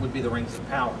 would be the Rings of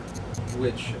Power,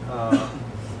 which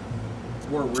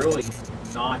were really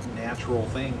not natural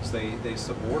things. They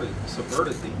subverted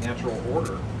the natural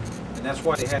order, and that's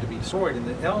why they had to be destroyed. And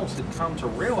the elves had come to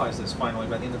realize this finally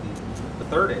by the end of the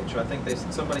Third Age. I think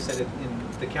somebody said it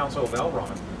in the Council of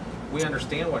Elrond. We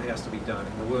understand what has to be done,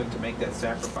 and we're willing to make that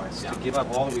sacrifice, to give up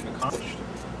all that we've accomplished,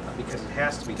 because it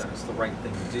has to be done. It's the right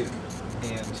thing to do.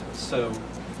 And so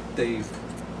they've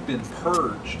been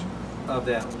purged of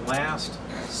that last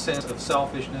sense of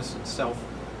selfishness and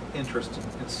self-interest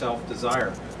and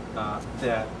self-desire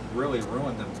that really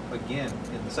ruined them again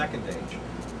in the Second Age.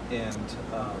 And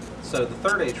so the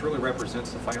Third Age really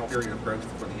represents the final period of growth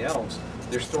for the elves.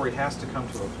 Their story has to come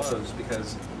to a close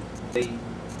because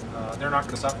they're not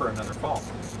going to suffer another fall.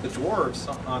 The dwarves,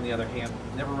 on the other hand,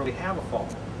 never really have a fall.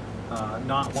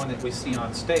 Not one that we see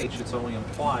on stage. It's only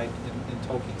implied in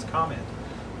Tolkien's comment.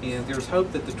 And there's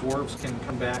hope that the dwarves can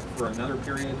come back for another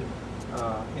period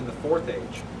in the Fourth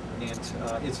Age. And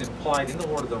it's implied in The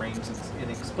Lord of the Rings and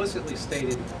explicitly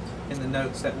stated in the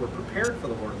notes that were prepared for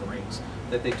The Lord of the Rings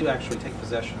that they do actually take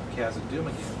possession of Khazad-dûm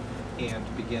again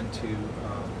and begin to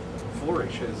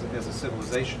flourish as a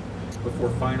civilization before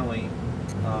finally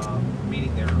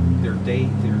meeting their date,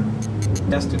 their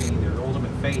destiny, their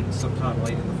ultimate fate sometime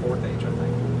late in the Fourth Age, I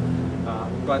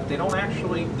think. But they don't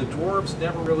actually, the dwarves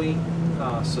never really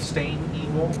sustain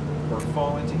evil or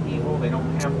fall into evil. They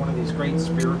don't have one of these great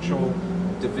spiritual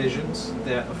divisions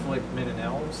that afflict men and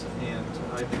elves, and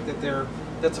I think that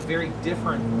that's a very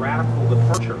different, radical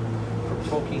departure from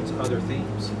Tolkien's other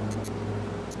themes.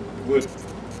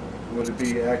 Would it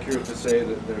be accurate to say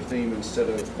that their theme, instead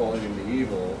of falling into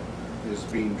evil, is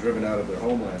being driven out of their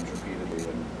homelands repeatedly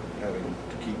and having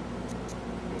to keep,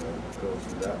 go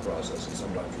through that process, and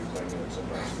sometimes reclaiming it,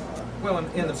 sometimes not? Well,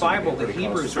 in the Bible, the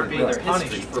Hebrews are being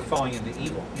punished for falling into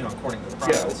evil, according to the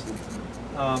prophets.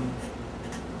 Yeah.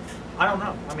 I don't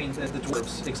know. I mean, the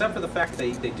dwarves, except for the fact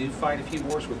that they do fight a few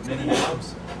wars with many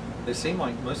elves, they seem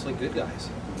like mostly good guys.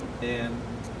 And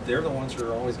they're the ones who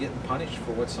are always getting punished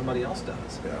for what somebody else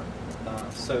does. Yeah.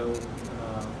 So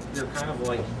they're kind of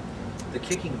like the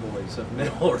kicking boys of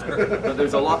Middle-earth. But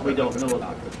there's a lot we don't know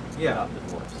about them. Yeah. About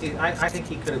the dwarves. I think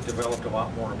he could have developed a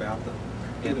lot more about them.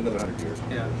 In another 100 years.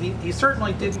 Yeah, he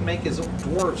certainly didn't make his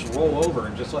dwarves roll over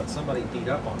and just let somebody beat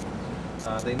up on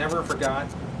them. They never forgot,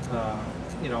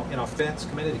 an offense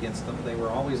committed against them. They were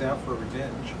always out for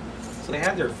revenge. So they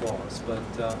had their flaws, but...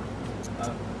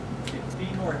 if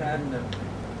Fëanor hadn't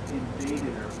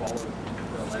invaded or followed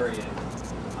Valerian,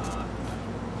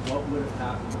 what would have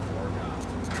happened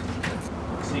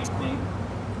for same thing?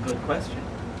 Good question.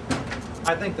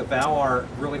 I think the Valar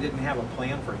really didn't have a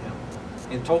plan for him.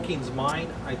 In Tolkien's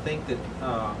mind, I think that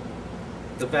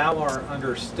the Valar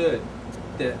understood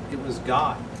that it was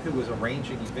God who was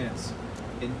arranging events.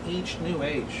 In each new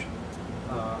age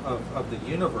of the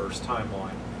universe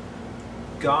timeline,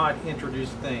 God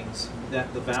introduced things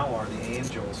that the Valar, the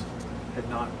angels, had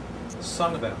not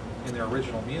sung about in their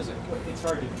original music. Well, it's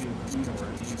hard to view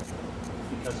Fëanor as evil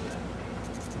because of that.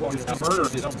 Well, he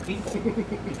murdered his own people.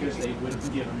 Because they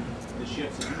wouldn't give him the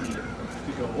ships that he needed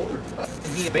to go over to them.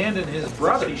 And he abandoned his That's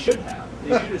brother. what he should have.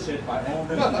 They should have said, by all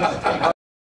means,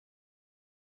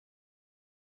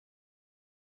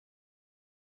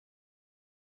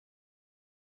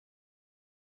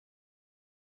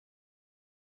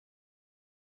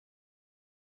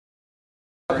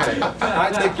 Okay,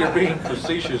 I think you're being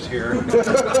facetious here.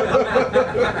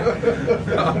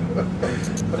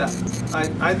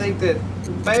 I think that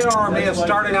Fëanor may have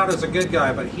started out as a good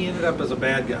guy, but he ended up as a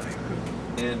bad guy,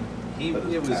 and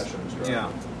yeah.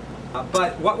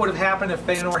 But what would have happened if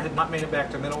Fëanor had not made it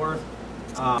back to Middle-earth?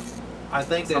 I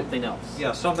think that Something else.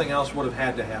 Yeah, something else would have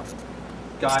had to happen.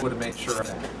 God would have made sure of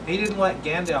that. He didn't let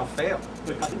Gandalf fail.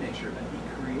 but how to make sure that he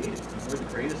created him. We're the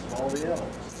greatest of all the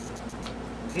elves.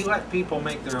 he let people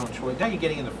make their own choice. Now you're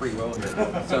getting into free will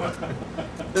here. So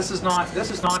this is not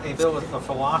a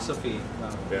philosophy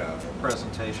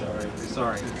presentation.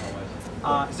 Sorry.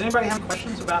 Does anybody have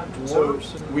questions about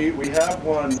dwarves? So we have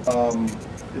one.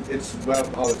 It's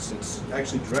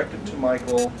actually directed to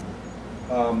Michael.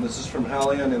 This is from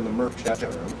Hallian in the Merp chat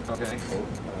room. Okay.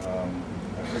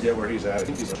 I forget where he's at. I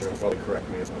think he's sure. He'll probably correct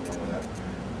me if I'm wrong with that.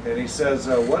 And he says,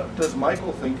 what does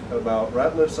Michael think about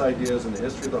Rateliff's ideas in the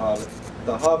history of The Hobbit?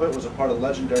 The Hobbit was a part of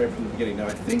Legendary from the beginning. Now,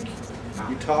 I think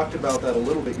you talked about that a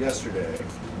little bit yesterday,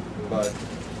 but...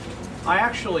 I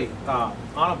actually, on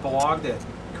a blog that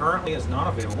currently is not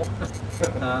available,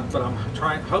 but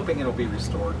I'm hoping it'll be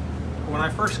restored. When I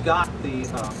first got the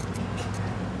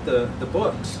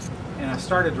books, and I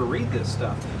started to read this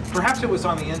stuff, perhaps it was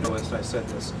on the intro list I said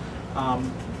this,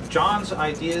 John's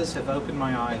ideas have opened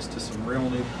my eyes to some real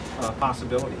new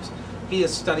possibilities. He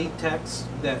has studied texts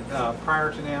that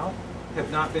prior to now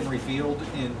have not been revealed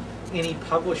in any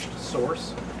published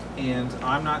source, and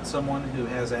I'm not someone who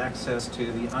has access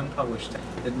to the unpublished text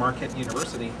at Marquette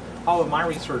University. All of my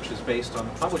research is based on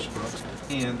the published books,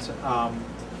 and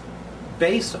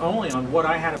based only on what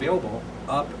I had available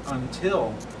up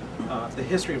until the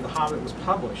history of The Hobbit was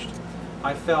published.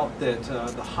 I felt that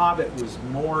The Hobbit was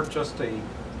more just a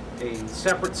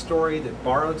separate story that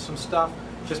borrowed some stuff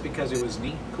just because it was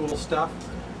neat, cool stuff.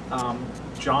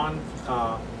 John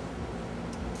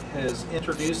has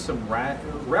introduced some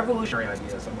revolutionary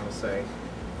ideas, I'm going to say,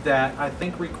 that I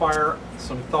think require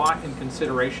some thought and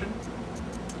consideration.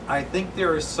 I think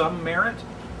there is some merit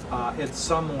at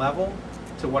some level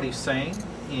to what he's saying,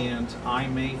 and I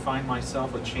may find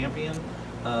myself a champion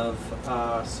of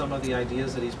some of the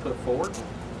ideas that he's put forward.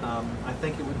 I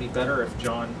think it would be better if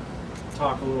John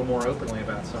talked a little more openly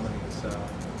about some of these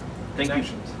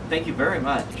connections. Thank you very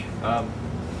much.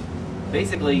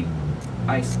 Basically,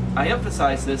 I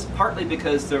emphasize this partly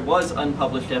because there was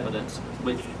unpublished evidence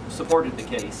which supported the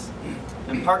case,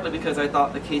 and partly because I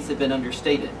thought the case had been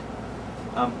understated.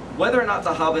 Whether or not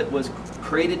The Hobbit was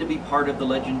created to be part of the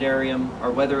Legendarium,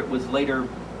 or whether it was later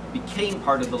became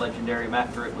part of the Legendarium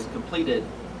after it was completed,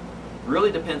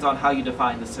 really depends on how you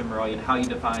define the Silmarillion, how you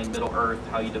define Middle-earth,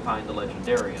 how you define the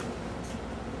Legendarium.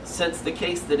 Since the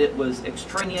case that it was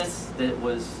extraneous, that it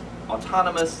was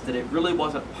autonomous, that it really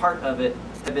wasn't part of it,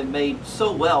 had been made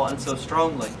so well and so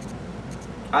strongly,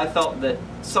 I felt that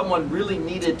someone really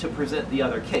needed to present the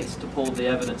other case, to pull the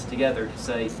evidence together to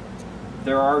say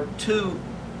there are two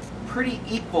pretty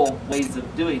equal ways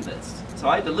of doing this. So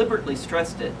I deliberately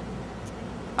stressed it.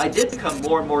 I did become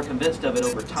more and more convinced of it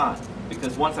over time,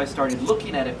 because once I started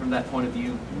looking at it from that point of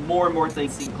view, more and more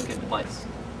things seemed to click into place.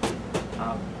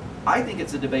 I think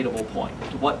it's a debatable point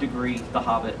to what degree The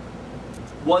Hobbit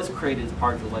was created as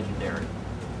part of the Legendary.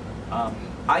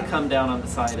 I come down on the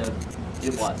side of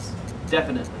it was.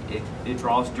 Definitely. It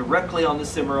draws directly on the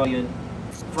Silmarillion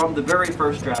from the very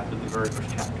first draft of the very first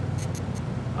chapter.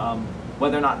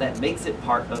 Whether or not that makes it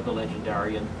part of the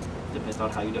Legendarium depends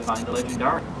on how you define the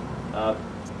Legendarium.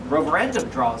 Roverandom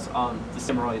draws on the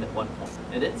Silmarillion at one point,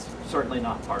 and it's certainly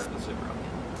not part of the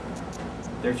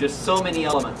Silmarillion. There's just so many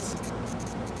elements.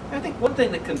 I think one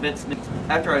thing that convinced me,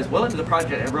 after I was well into the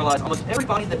project, I realized almost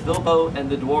everybody that Bilbo and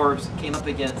the dwarves came up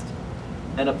against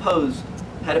and opposed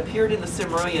had appeared in the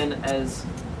Silmarillion as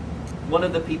one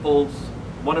of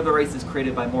the races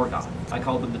created by Morgoth. I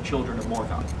called them the children of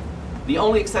Morgoth. The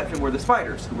only exception were the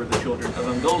spiders, who were the children of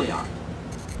Ungoliant.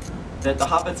 That the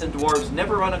hobbits and dwarves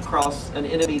never run across an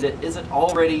enemy that isn't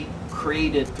already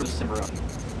created through the Silmarillion.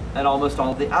 And almost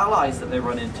all of the allies that they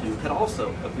run into had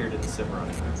also appeared in the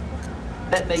Silmarillion.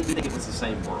 That made me think it was the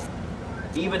same world.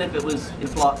 Even if it was in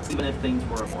plots, even if things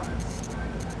were immortal.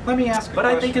 Let me ask a But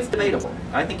question. I think it's debatable.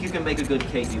 I think you can make a good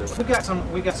case either way.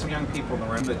 We've got some young people in the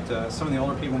room, but some of the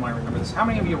older people might remember this. How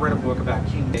many of you read a book about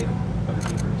King David of the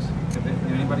Hebrews?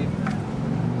 Anybody?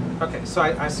 Okay, so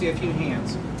I see a few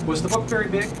hands. Was the book very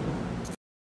big?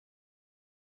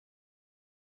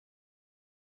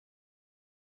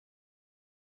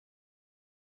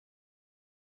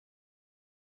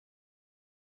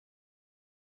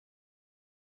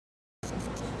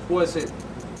 Was it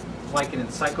like an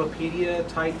encyclopedia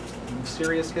type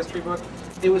serious history book?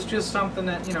 It was just something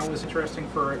that, was interesting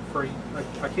for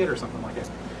a kid or something like that.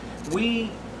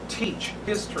 We teach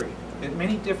history at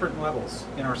many different levels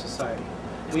in our society.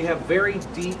 We have very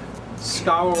deep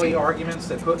scholarly arguments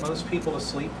that put most people to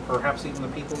sleep, perhaps even the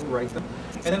people who write them.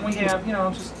 And then we have,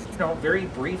 very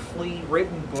briefly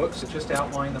written books that just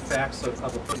outline the facts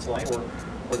of a person's life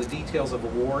or the details of a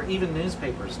war. Even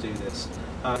newspapers do this.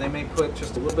 They may put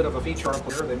just a little bit of a feature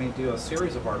article here. They may do a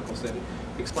series of articles that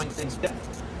explain things in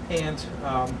depth. And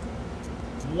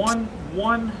one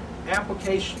one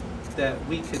application that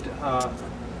we could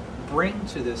bring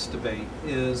to this debate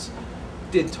is,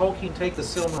 did Tolkien take the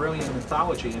Silmarillion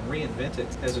mythology and reinvent it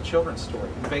as a children's story,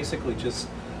 and basically just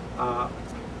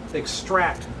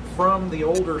extract from the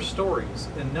older stories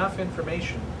enough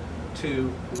information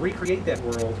to recreate that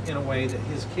world in a way that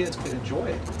his kids could enjoy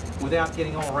it without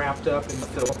getting all wrapped up in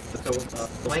the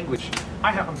language.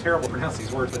 I'm terrible at pronouncing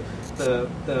these words, but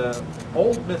the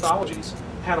old mythologies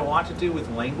had a lot to do with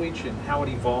language and how it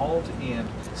evolved and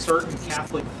certain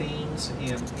Catholic themes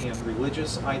and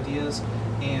religious ideas,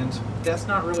 and that's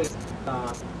not really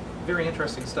very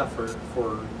interesting stuff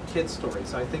for kids'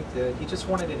 stories. I think that he just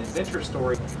wanted an adventure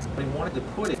story, but he wanted to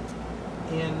put it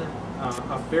in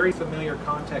a very familiar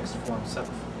context for himself.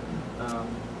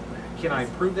 Can I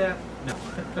prove that? No.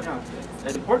 No.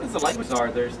 As important as the languages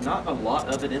are, there's not a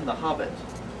lot of it in The Hobbit.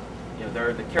 You know, there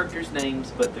are the characters'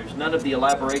 names, but there's none of the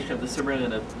elaboration of the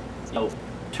Silmarillion of, you know,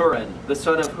 Turin, the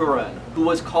son of Hurin, who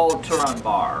was called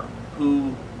Turambar,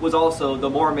 who was also the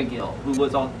Mormegil, who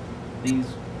was on these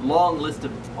long list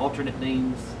of alternate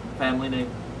names, family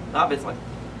names. Obviously, like,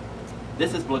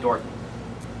 this is Bledorthin.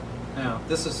 Now,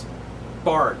 this is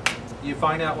Bard. You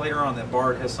find out later on that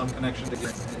Bard has some connection to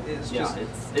it.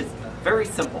 It's very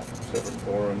simple. Except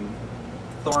for Thorin.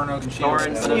 Thorin Oakenshield.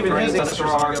 Thorin, son of Even Thrain, his son of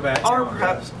ancestors Thor, go back. or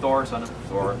perhaps Thor, son of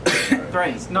Thor.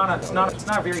 Thrain. It's not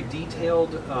a very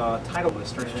detailed title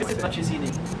list or anything Just like as much that. as you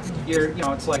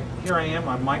need. It's like, here I am,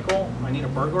 I'm Michael, I need a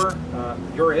burglar,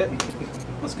 you're it.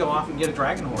 Let's go off and get a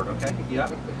dragon horde, okay? Yeah.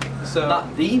 So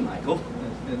Not the Michael.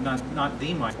 not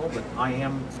the Michael, but I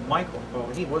am Michael. Well,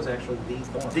 he was actually the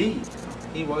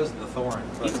Thorin. He was the Thorin.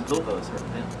 Even Bilbo's her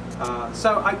man.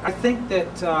 So I think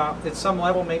that at some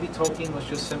level maybe Tolkien was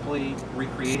just simply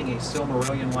recreating a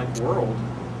Silmarillion-like world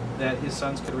that his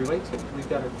sons could relate to. We've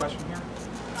got a question here.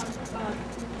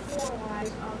 Thor-wise,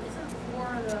 isn't Thor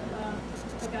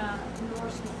like a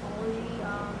Norse mythology?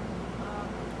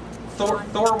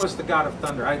 Thor was the god of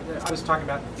thunder. I was talking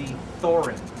about the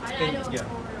Thorin. I know Yeah.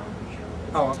 Thor on the show.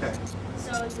 Oh, okay.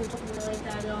 So does it relate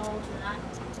that at all to that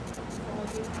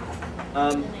mythology?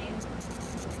 Um, The name?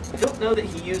 I don't know that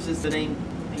he uses the name.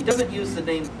 He doesn't use the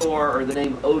name Thor or the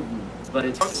name Odin, but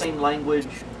it's the same language,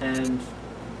 and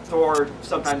Thor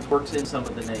sometimes works in some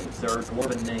of the names. There are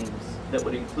dwarven names that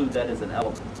would include that as an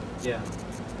element. Yeah.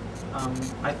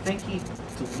 I think he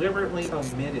deliberately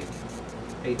omitted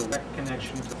a direct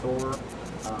connection to Thor,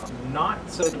 not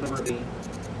so deliberately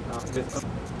with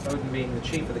Odin being the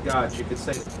chief of the gods. You could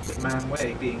say with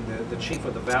Manwë being the chief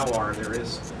of the Valar, there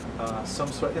is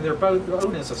some sort, and they're both,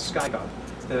 Odin is a sky god.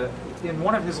 In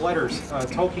one of his letters,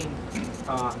 Tolkien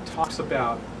talks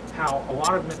about how a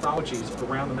lot of mythologies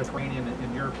around the Mediterranean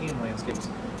and European landscapes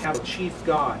have a chief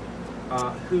god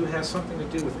who has something to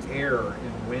do with air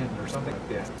and wind or something like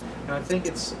that. And I think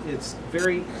it's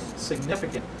very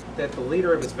significant that the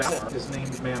leader of his Valar is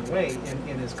named Manwë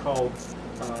and is called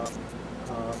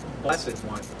Blessed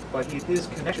One. But his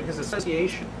connection, his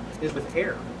association is with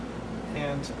air.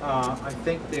 And I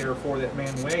think, therefore, that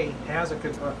Manwë has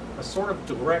a sort of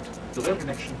direct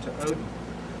connection to Odin.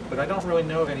 But I don't really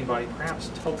know of anybody, perhaps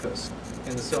Tulkas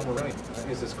in the Silmarillion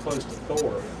is as close to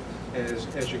Thor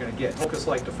as you're going to get. Tulkas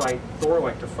like to fight, Thor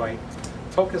like to fight.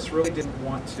 Tulkas really didn't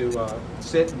want to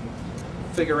sit and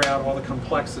figure out all the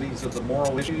complexities of the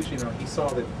moral issues. You know, he saw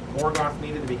that Morgoth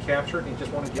needed to be captured, and he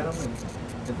just wanted to get him.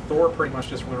 And Thor pretty much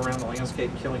just went around the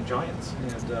landscape killing giants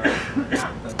and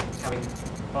having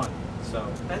fun. So.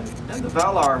 And the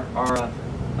Valar are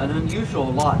an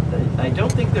unusual lot. I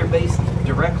don't think they're based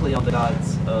directly on the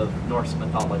gods of Norse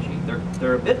mythology.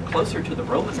 They're a bit closer to the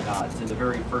Roman gods in the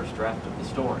very first draft of the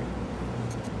story.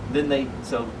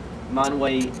 So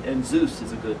Manwë and Zeus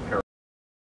is a good parallel.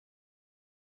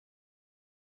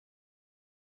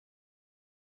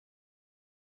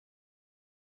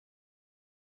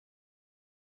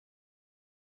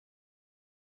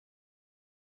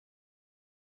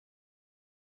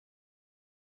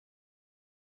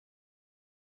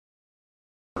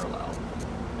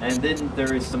 And then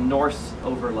there is some Norse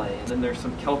overlay, and then there's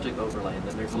some Celtic overlay, and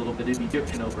then there's a little bit of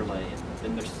Egyptian overlay,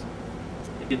 and then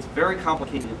it gets very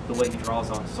complicated the way he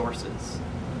draws on sources.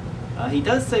 He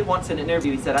does say once in an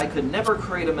interview, he said, I could never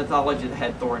create a mythology that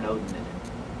had Thor and Odin in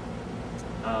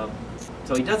it.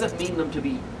 So he doesn't mean them to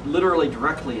be literally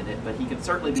directly in it, but he can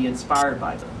certainly be inspired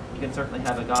by them. He can certainly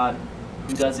have a god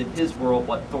who does in his world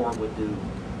what Thor would do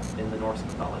in the Norse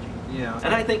mythology. Yeah.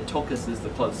 And I think Tulkas is the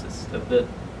closest of the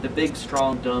big,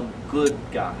 strong, dumb, good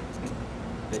guy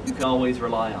that you can always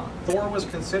rely on. Thor was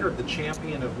considered the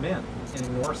champion of men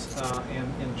in Norse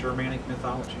and in Germanic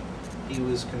mythology. He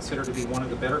was considered to be one of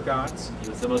the better gods. He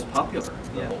was the most popular.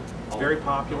 Yeah. All Very Norse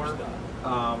popular. gods.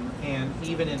 And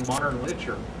even in modern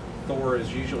literature, Thor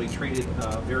is usually treated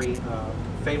very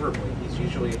favorably. He's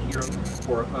usually a hero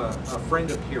or a friend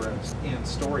of heroes in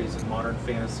stories in modern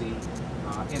fantasy.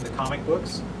 In the comic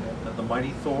books, the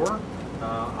Mighty Thor,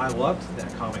 I loved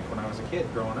that comic when I was a kid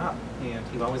growing up, and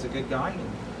he was always a good guy.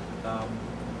 And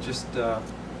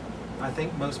I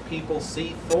think most people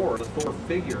see Thor, the Thor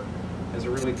figure, as a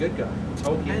really good guy.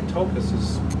 Tolkien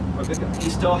is a good guy. He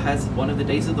still has one of the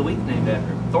days of the week named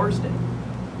after him, Thursday.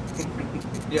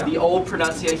 Yeah. The old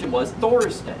pronunciation was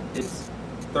Thursday. It's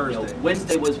Thursday.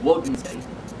 Wednesday was Woden's Day,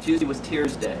 Tuesday was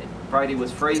Tears Day, Friday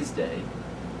was Phrase Day.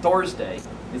 Thursday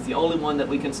is the only one that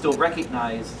we can still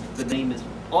recognize. The name is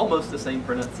almost the same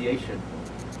pronunciation.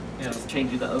 Yeah. Just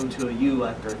changing the O to a U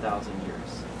after 1,000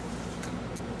 years.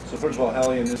 So first of all,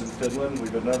 Hallian isn't fiddling.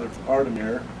 We've got another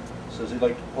Ardamir says he'd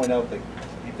like to point out that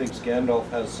he thinks Gandalf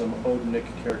has some Odinic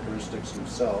characteristics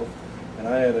himself. And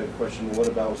I had a question, what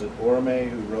about, was it Orome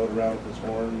who rode around with his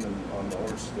horn and on the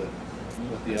horse that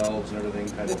with the elves and everything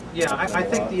kind of... Yeah, I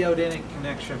think the Odinic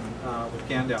connection with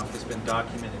Gandalf has been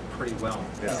documented pretty well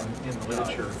in the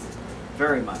literature.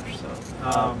 Very much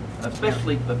so.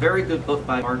 Especially a very good book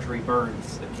by Marjorie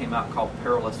Burns that came out called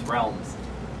Perilous Realms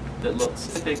that looks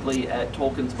specifically at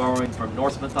Tolkien's borrowing from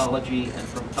Norse mythology and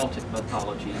from Celtic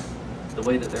mythology, the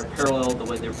way that they're parallel, the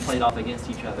way they're played off against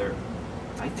each other.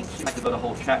 I think she might devote a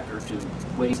whole chapter to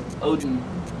ways Odin,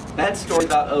 bad stories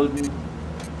about Odin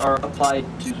are applied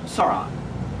to Sauron.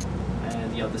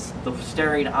 And the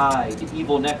staring eye, the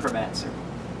evil necromancer.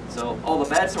 So all the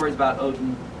bad stories about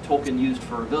Odin, Tolkien used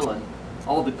for a villain.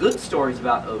 All the good stories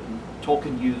about Odin,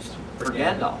 Tolkien used for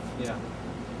Gandalf. Yeah.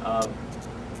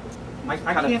 I'm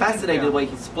kind of fascinated the way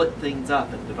he split things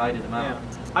up and divided them out.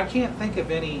 Yeah. I can't think of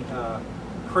any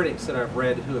critics that I've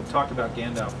read who have talked about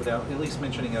Gandalf without at least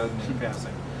mentioning Odin in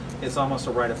passing. It's almost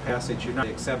a rite of passage. You're not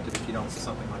accepted if you don't say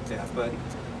something like that. But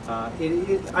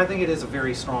I think it is a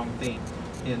very strong theme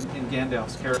in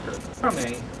Gandalf's character.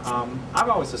 I've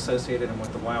always associated him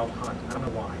with the Wild Hunt. I don't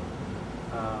know why.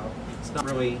 It's not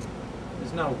really,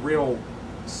 there's no real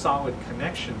solid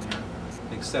connection there,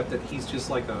 except that he's just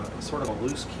like a sort of a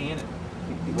loose cannon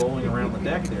rolling around the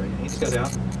deck there. He just goes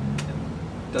out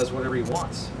and does whatever he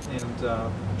wants. And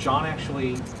John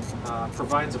actually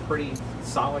provides a pretty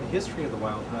solid history of the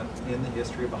Wild Hunt in the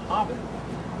history of The Hobbit.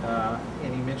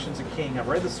 And he mentions a king. I've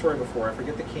read the story before. I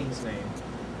forget the king's name.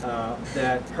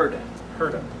 That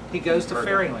Herda. He goes to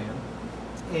Fairyland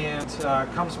and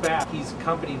comes back. He's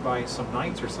accompanied by some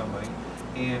knights or somebody.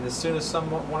 And as soon as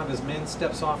one of his men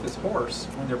steps off his horse,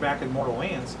 when they're back in Mortal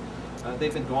Lands,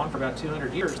 they've been gone for about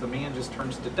 200 years. The man just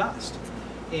turns to dust.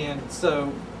 And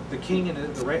so the king and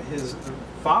his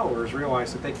followers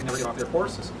realize that they can never get off their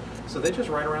horses. So they just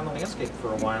ride around the landscape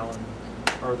for a while,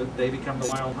 or they become the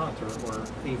Wild Hunt, or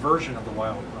a version of the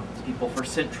Wild Hunt. People for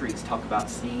centuries talk about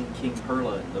seeing King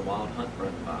Perla and the Wild Hunt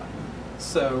run by.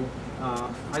 So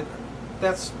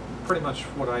that's pretty much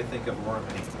what I think of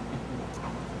Orome.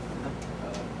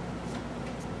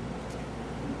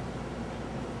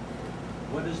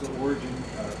 What is the origin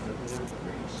of the orc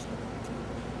race?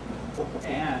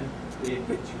 And if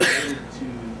it's related to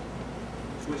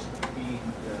being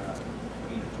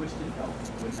a twisted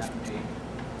elf, would that make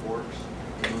orcs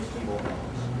the most evil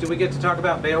elves? Do we get to talk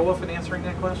about Beowulf in answering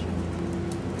that question?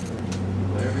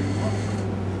 Whatever you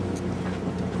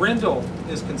want. Grendel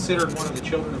is considered one of the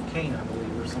children of Cain, I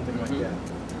believe, or something like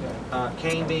that.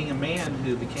 Cain being a man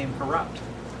who became corrupt.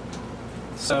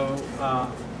 So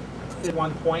at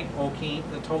one point,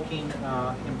 Tolkien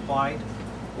implied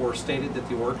or stated that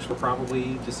the orcs were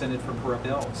probably descended from corrupt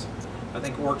elves. I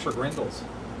think orcs are Grendels,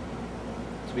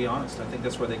 to be honest. I think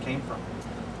that's where they came from.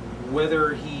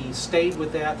 Whether he stayed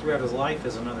with that throughout his life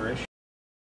is another issue.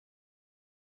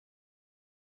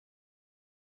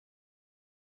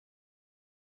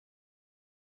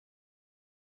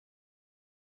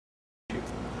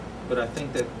 But I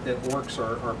think that orcs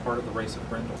are part of the race of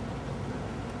Grendel.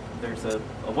 There's a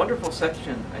wonderful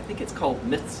section, I think it's called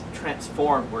Myths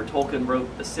Transformed, where Tolkien wrote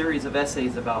a series of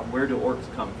essays about where do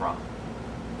orcs come from.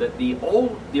 That the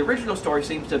original story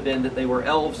seems to have been that they were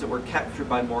elves that were captured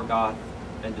by Morgoth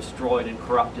and destroyed and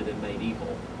corrupted and made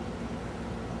evil.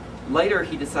 Later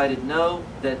he decided no,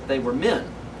 that they were men.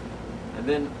 And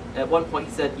then at one point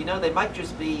he said, they might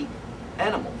just be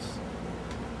animals.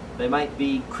 They might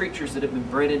be creatures that have been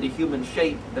bred into human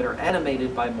shape that are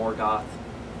animated by Morgoth.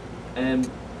 And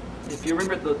if you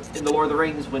remember in the Lord of the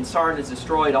Rings, when Sauron is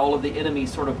destroyed, all of the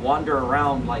enemies sort of wander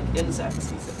around like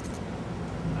insects, he said.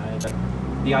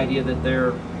 The idea that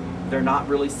they're not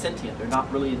really sentient, they're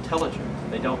not really intelligent,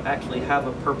 they don't actually have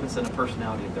a purpose and a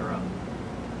personality of their own.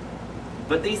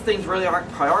 But these things really aren't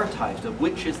prioritized of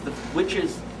which is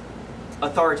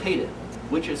authoritative,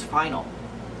 which is final.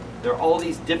 There are all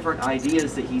these different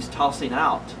ideas that he's tossing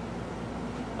out.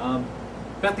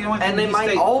 But the only thing And they he might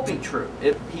state- all be true.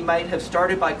 He might have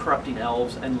started by corrupting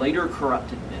elves and later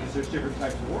corrupted men. Because there's different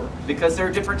types of work. Because there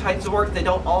are different types of work, they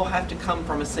don't all have to come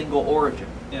from a single origin.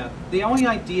 Yeah, the only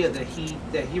idea that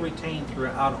he retained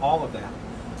throughout all of that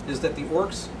is that the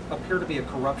orcs appear to be a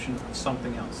corruption of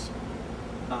something else.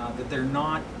 That they're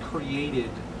not created,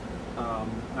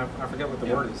 I forget what the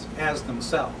Yeah. word is, as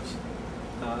themselves.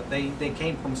 They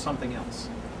came from something else.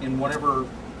 In whatever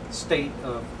state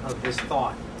of his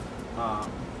thought,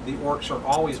 the orcs are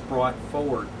always brought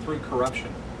forward through corruption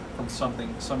from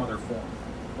some other form.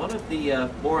 One of the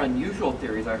more unusual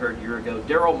theories I heard a year ago,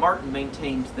 Daryl Martin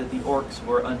maintained that the orcs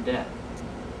were undead,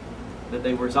 that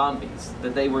they were zombies,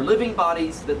 that they were living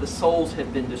bodies that the souls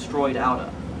had been destroyed out of.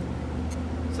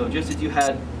 So just as you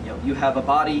have a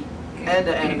body and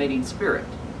an animating spirit,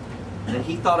 that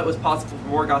he thought it was possible for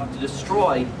Morgoth to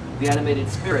destroy the animated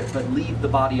spirit but leave the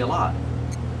body alive.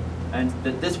 And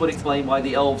that this would explain why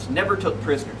the elves never took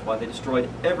prisoners, why they destroyed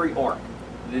every orc.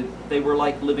 They were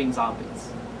like living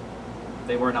zombies.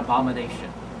 They were an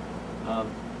abomination.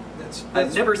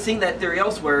 I've never seen that theory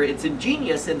elsewhere. It's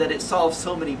ingenious in that it solves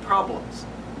so many problems.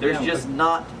 There's Yeah, just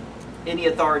not any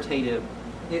authoritative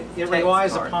It text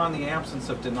relies for it. upon the absence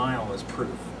of denial as proof.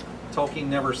 Tolkien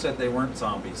never said they weren't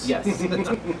zombies. Yes,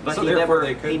 but So he therefore never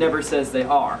they could he be. never says they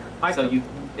are. I-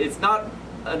 It's not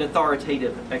an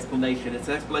authoritative explanation. It's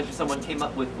an explanation someone came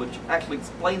up with, which actually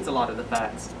explains a lot of the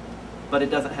facts, but it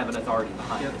doesn't have an authority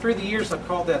behind Yeah, it. through the years, I've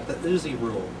called that the Uzi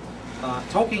rule.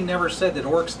 Tolkien never said that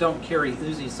orcs don't carry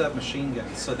Uzi submachine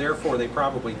guns, so therefore they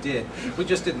probably did. We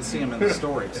just didn't see them in the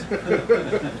stories.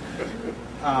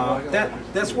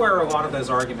 That's where a lot of those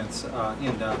arguments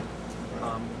end up.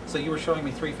 So you were showing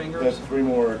me three Got fingers? three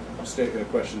more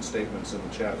question statements in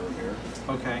the chat room here.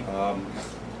 Okay.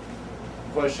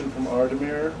 Question from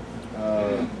Ardemir.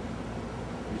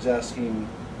 He's asking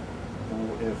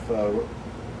if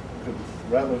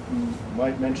Rateliff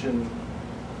might mention,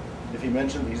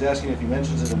 he's asking if he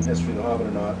mentions it in History of the Hobbit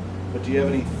or not, but do you have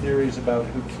any theories about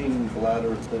who King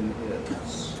Bladderthin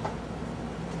is?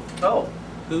 Oh,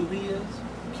 Who he is?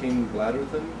 King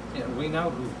Bladderthin? Yeah, we know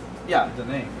who. Yeah. The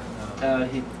name.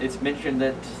 it's mentioned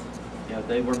that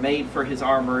they were made for his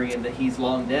armory and that he's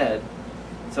long dead.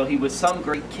 So he was some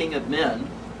great king of men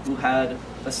who had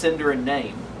a Sindarin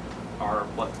name, or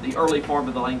what the early form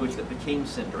of the language that became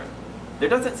Sindarin. There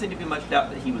doesn't seem to be much doubt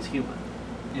that he was human.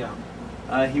 Yeah.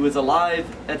 He was alive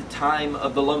at the time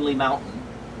of the Lonely Mountain,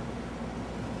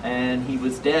 and he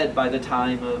was dead by the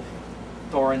time of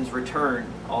Thorin's return,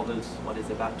 all those,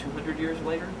 about 200 years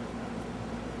later?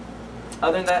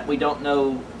 Other than that, we don't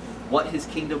know what his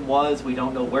kingdom was, we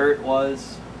don't know where it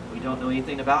was, we don't know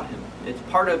anything about him. It's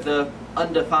part of the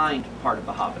undefined part of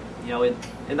The Hobbit.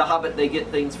 In The Hobbit they get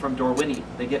things from Dorwinion,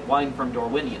 they get wine from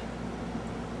Dorwinion.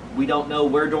 We don't know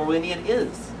where Dorwinion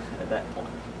is at that point.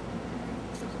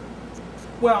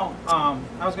 Well,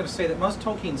 I was going to say that most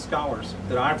Tolkien scholars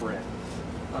that I've read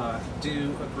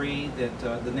do agree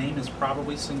that the name is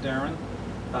probably Sindarin.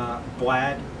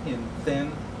 Blad in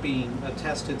Thin being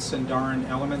attested Sindarin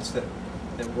elements that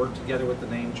work together with the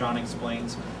name John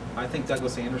explains. I think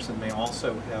Douglas Anderson may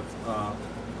also have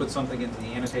put something into the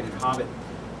annotated Hobbit.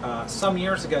 Some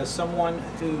years ago, someone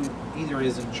who either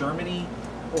is in Germany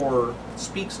or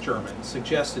speaks German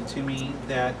suggested to me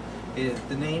that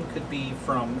the name could be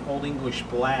from Old English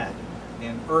blad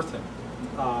and earthen.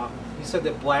 He said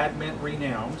that blad meant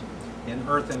renowned and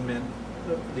earthen meant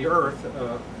the earth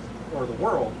or the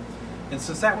world. And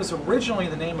since that was originally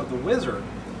the name of the wizard,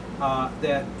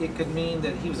 that it could mean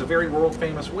that he was a very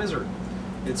world-famous wizard.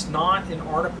 It's not an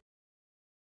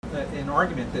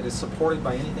argument that is supported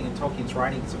by anything in Tolkien's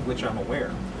writings of which I'm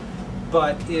aware.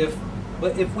 But if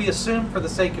we assume for the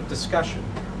sake of discussion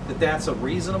that that's a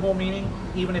reasonable meaning,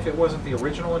 even if it wasn't the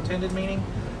original intended meaning,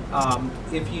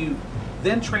 if you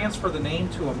then transfer the name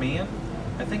to a man,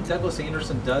 I think Douglas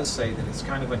Anderson does say that it's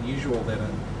kind of unusual that a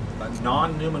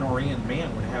non-Numenorian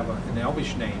man would have an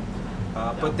Elvish name.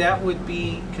 But that would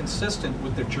be consistent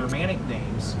with the Germanic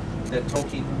names that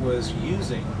Tolkien was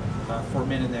using for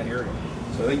men in that area.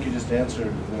 So I think you just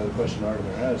answered the question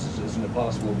Ardemir has, isn't it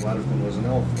possible Bladderthin was an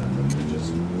elf then? That we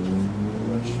just pretty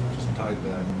much just tied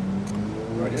that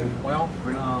right in. Well,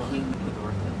 King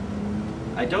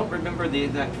Bladderthin. I don't remember the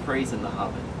exact phrase in The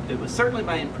Hobbit. It was certainly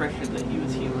my impression that he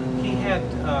was human. he had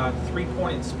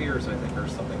three-pointed spears, I think, or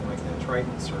something like that,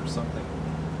 tridents or something.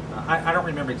 I don't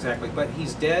remember exactly, but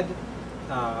he's dead.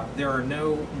 There are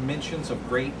no mentions of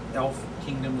great elf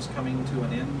kingdoms coming to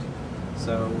an end,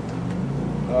 so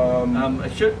I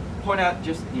should point out,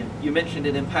 just you mentioned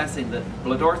it in passing, that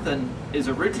Bledorthan is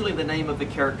originally the name of the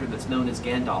character that's known as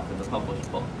Gandalf in the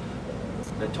published book.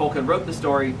 That Tolkien wrote the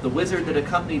story. The wizard that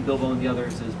accompanied Bilbo and the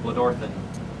others is Bledorthan.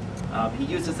 He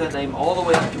uses that name all the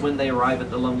way up to when they arrive at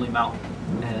the Lonely Mountain,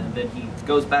 and then he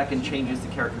goes back and changes the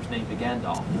character's name to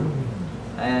Gandalf.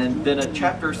 And then a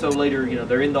chapter or so later,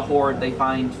 they're in the Horde. They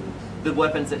find the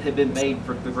weapons that had been made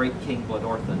for the great King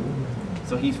Bledorthan.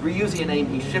 So he's reusing a name.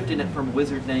 He's shifting it from a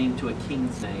wizard name to a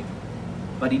king's name.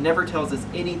 But he never tells us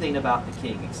anything about the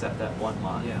king except that one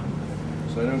line. Yeah.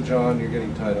 So I know, John, you're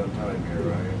getting tight on time here,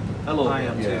 right? A little I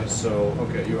bit. am Yeah, too. so,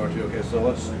 okay, you are too. Okay, so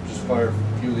let's just fire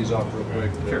a few of these off real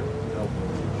quick to Sure. help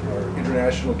our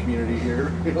international community here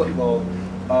involved.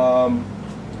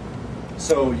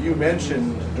 So you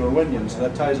mentioned Dorwinion, so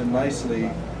that ties in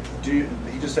nicely. He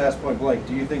just asked point blank,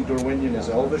 do you think Dorwinion is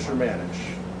Elvish or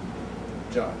Mannish?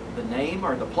 John? The name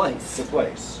or the place? The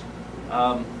place.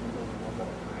 I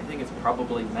think it's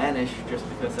probably Mannish, just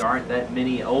because there aren't that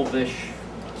many Elvish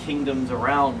kingdoms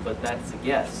around, but that's a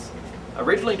guess.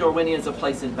 Originally, Dorwinion is a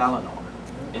place in Valinor,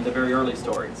 in the very early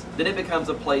stories. Then it becomes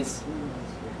a place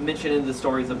mentioned in the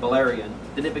stories of Beleriand.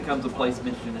 Then it becomes a place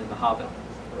mentioned in The Hobbit.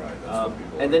 Right, that's what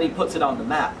people And then he puts it on the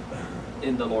map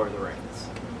in The Lord of the Rings.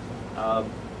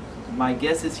 My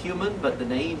guess is human, but the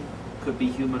name could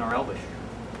be human or Elvish.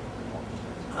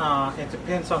 It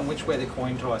depends on which way the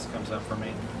coin toss comes up for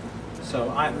me. So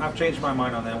I've changed my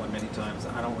mind on that one many times.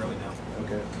 I don't really know.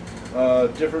 Okay.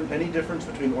 Any difference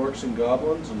between orcs and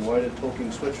goblins, and why did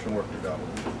Tolkien switch from orc to goblin?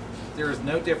 There is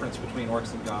no difference between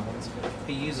orcs and goblins.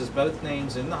 He uses both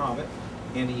names in The Hobbit,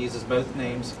 and he uses both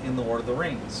names in The Lord of the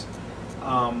Rings.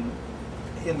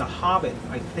 In The Hobbit,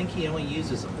 I think he only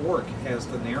uses orc as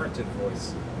the narrative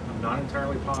voice. I'm not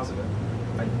entirely positive.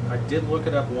 I did look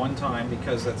it up one time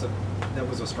because that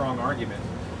was a strong argument.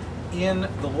 In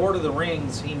The Lord of the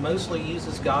Rings, he mostly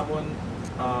uses goblin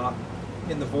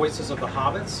in the voices of the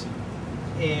hobbits,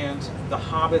 and the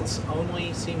hobbits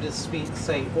only seem to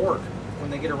say orc when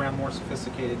they get around more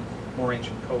sophisticated, more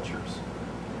ancient cultures.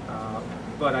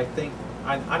 But I think,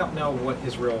 I don't know what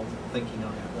his real thinking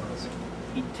on that was.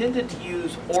 He tended to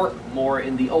use orc more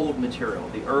in the old material,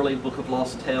 the early Book of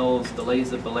Lost Tales, the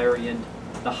Lays of Beleriand.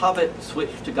 The Hobbit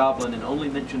switched to goblin and only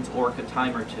mentions orc a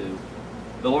time or two.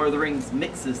 The Lord of the Rings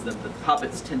mixes them. The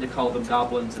hobbits tend to call them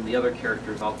goblins, and the other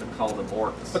characters often call them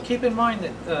orcs. But keep in mind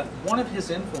that one of his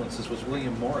influences was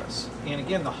William Morris. And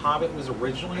again, The Hobbit was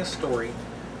originally a story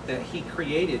that he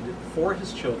created for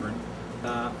his children.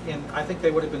 And I think they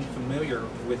would have been familiar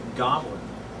with goblin,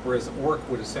 whereas orc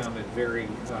would have sounded very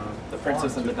The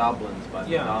Princess and the Goblins by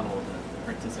Yeah. MacDonald and the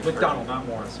Princess and MacDonald, not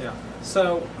Morris, yeah.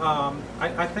 So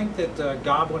I think that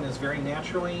goblin is very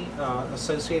naturally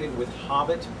associated with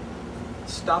Hobbit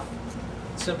stuff,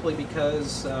 simply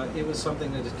because it was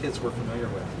something that the kids were familiar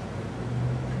with.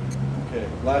 Okay,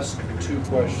 last two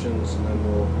questions, and then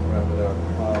we'll wrap it up.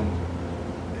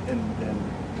 And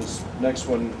this next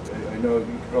one, I know you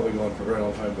could probably go on for a very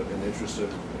long time, but in the interest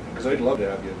of, because I'd love to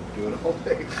have you do it all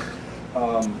day.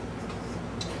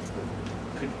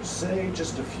 Could you say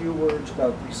just a few words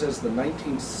about, he says the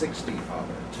 1960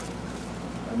 Hobbit.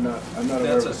 I'm not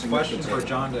aware of the That's a question significance for of it.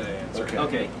 John to answer.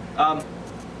 Okay.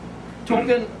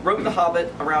 Tolkien wrote The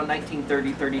Hobbit around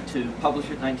 1930-32, published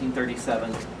it in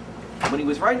 1937. When he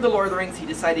was writing The Lord of the Rings, he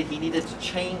decided he needed to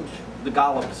change the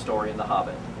Gollum story in The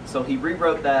Hobbit. So he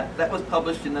rewrote that. That was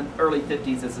published in the early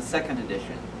 50s as a second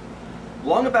edition.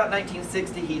 Long about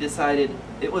 1960, he decided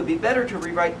it would be better to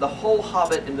rewrite the whole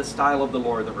Hobbit in the style of The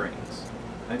Lord of the Rings.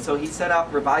 And so he set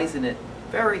out revising it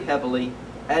very heavily,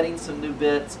 adding some new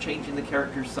bits, changing the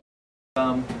characters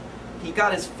some. He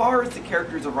got as far as the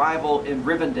character's arrival in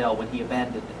Rivendell when he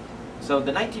abandoned it. So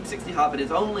the 1960 Hobbit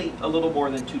is only a little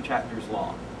more than 2 chapters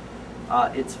long.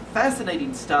 It's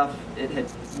fascinating stuff. It had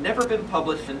never been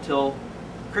published until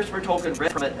Christopher Tolkien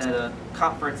read from it at a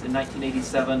conference in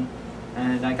 1987,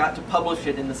 and I got to publish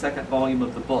it in the second volume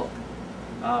of the book.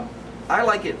 I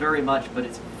like it very much, but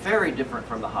it's very different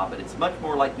from The Hobbit. It's much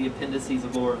more like the appendices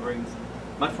of Lord of the Rings,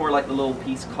 much more like the little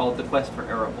piece called The Quest for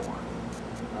Erebor.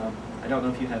 I don't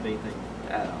know if you have anything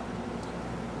to add on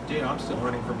it. Dude, I'm still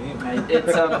running from you.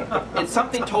 It's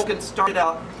something Tolkien started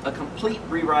out a complete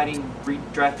rewriting,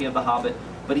 redrafting of The Hobbit,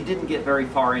 but he didn't get very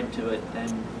far into it,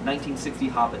 and 1960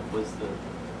 Hobbit was the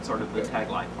sort of the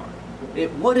tagline for it.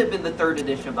 It would have been the 3rd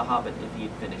edition of The Hobbit if he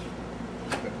had finished.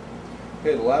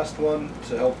 Okay, the last one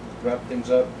to help wrap things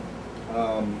up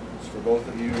is for both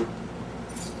of you.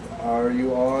 Are you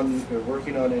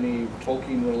working on any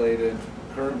Tolkien-related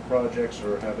current projects,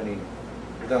 or have any,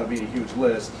 without being a huge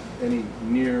list, any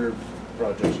near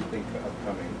projects you think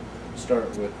upcoming? Start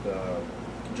with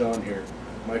John here.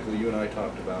 Michael, you and I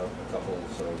talked about a couple,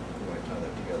 so we might tie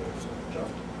that together. So,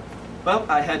 John? Well,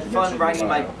 I had You fun mentioned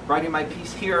writing my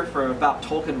piece here for about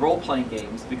Tolkien role-playing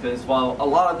games, because while a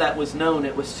lot of that was known,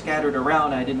 it was scattered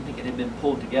around. I didn't think it had been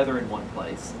pulled together in one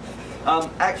place.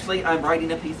 Actually, I'm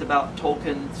writing a piece about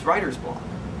Tolkien's writer's block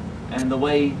and the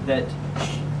way that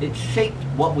it shaped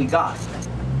what we got.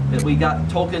 That we got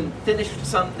Tolkien finished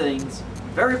some things,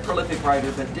 very prolific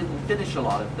writer, but didn't finish a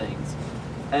lot of things.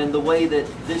 And the way that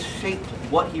this shaped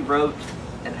what he wrote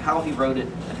and how he wrote it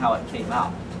and how it came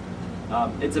out.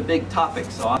 It's a big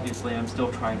topic, so obviously I'm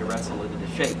still trying to wrestle it into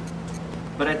shape.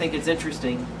 But I think it's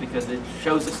interesting because it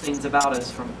shows us things about him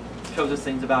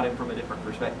from a different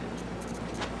perspective.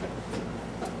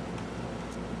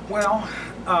 Well,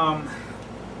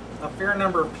 a fair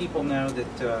number of people know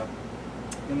that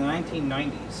in the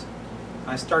 1990s,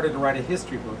 I started to write a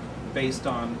history book based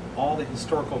on all the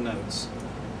historical notes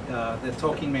that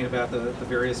Tolkien made about the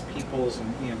various peoples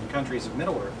and countries of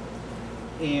Middle-earth.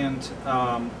 And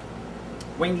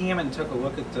Wayne Hammond took a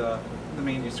look at the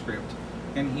manuscript,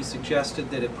 and he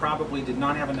suggested that it probably did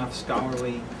not have enough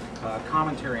scholarly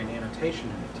commentary and annotation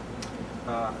in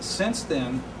it. Since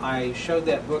then, I showed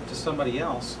that book to somebody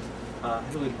else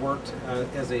who had worked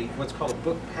as what's called a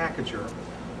book packager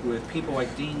with people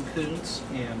like Dean Koontz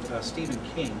and Stephen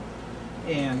King,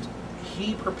 and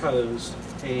he proposed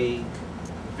a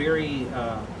very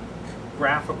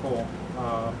graphical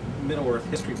Middle-earth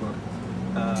history book.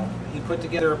 He put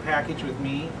together a package with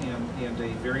me and a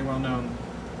very well-known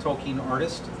Tolkien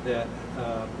artist that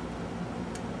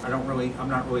I'm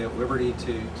not really at liberty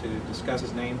to discuss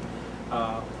his name.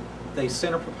 They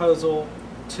sent a proposal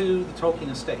to the Tolkien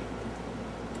estate,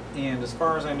 and as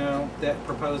far as I know, that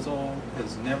proposal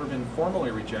has never been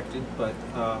formally rejected, but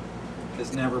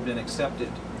has never been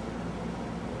accepted.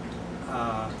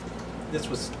 This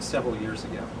was several years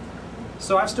ago.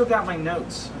 So I've still got my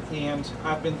notes, and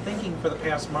I've been thinking for the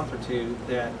past month or two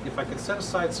that if I could set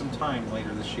aside some time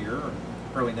later this year or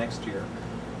early next year,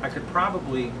 I could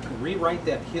probably rewrite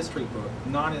that history book,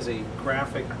 not as a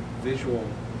graphic, visual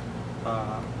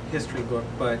history book,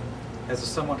 but as a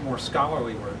somewhat more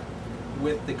scholarly work,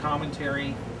 with the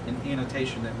commentary and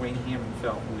annotation that Wayne Hammond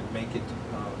felt would make it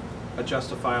a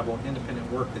justifiable, independent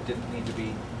work that didn't need to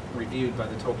be reviewed by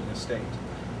the Tolkien estate.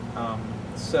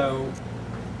 So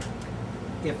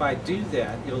if I do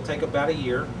that, it'll take about a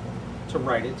year to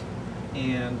write it,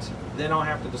 and then I'll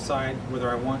have to decide whether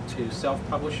I want to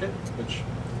self-publish it, which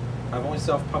I've only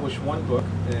self-published one book,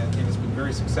 and it's been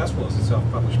very successful as a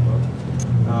self-published book,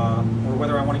 or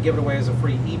whether I want to give it away as a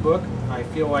free ebook. I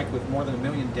feel like with more than 1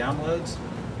 million downloads,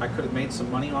 I could have made some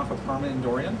money off of Parma and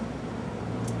Dorian,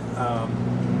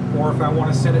 or if I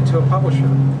want to send it to a publisher.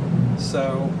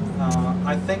 So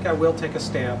I think I will take a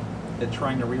stab at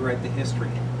trying to rewrite the history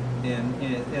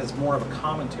as more of a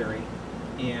commentary,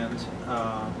 and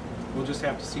we'll just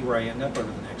have to see where I end up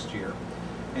over the next year.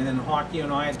 And then Hawk, you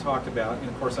and I had talked about, and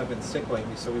of course I've been sick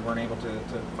lately, so we weren't able to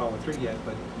follow through yet,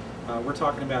 but we're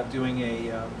talking about doing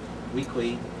a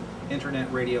weekly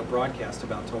internet radio broadcast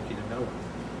about Tolkien and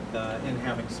Middle-earth, and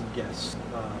having some guests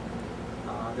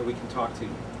that we can talk to.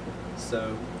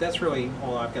 So that's really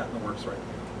all I've got in the works right now.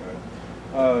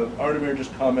 Artemir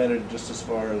just commented just as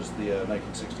far as the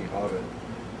 1960 Hobbit.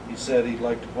 He said he'd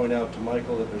like to point out to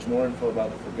Michael that there's more info about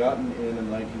the Forgotten Inn in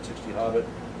the 1960 Hobbit,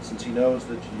 since he knows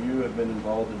that you have been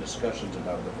involved in discussions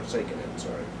about the Forsaken Inn.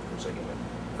 Sorry, Forsaken Inn.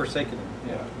 Forsaken Inn,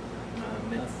 yeah.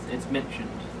 It's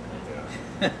mentioned.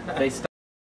 Yeah. They stop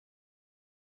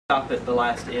at the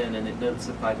last inn, and it notes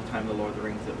that by the time of the Lord of the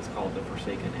Rings, it was called the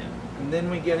Forsaken Inn. And then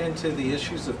we get into the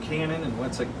issues of canon and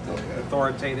what's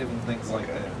authoritative and things like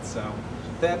that. So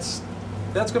that's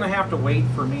going to have to wait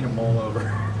for me to mull over.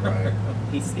 Right.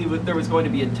 There was going to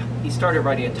be he started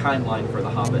writing a timeline for The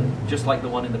Hobbit, just like the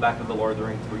one in the back of the Lord of the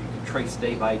Rings, where you could trace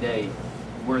day by day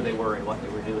where they were and what they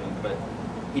were doing. But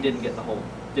he didn't get the whole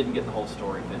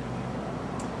story finished.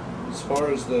 As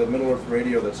far as the Middle-earth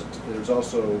radio, there's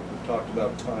also we've talked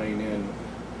about tying in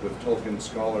with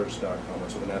TolkienScholars.com,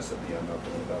 so an S at the end, not the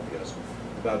one without the S,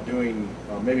 about doing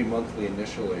maybe monthly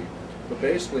initially, but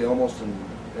basically almost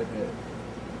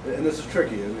and this is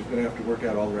tricky, we're going to have to work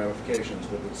out all the ramifications,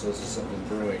 but this is something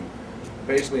brewing.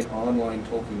 Basically an online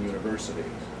Tolkien university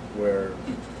where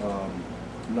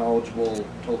knowledgeable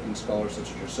Tolkien scholars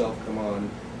such as yourself come on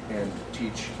and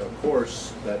teach a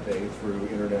course that day through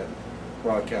internet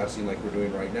broadcasting like we're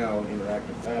doing right now in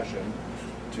interactive fashion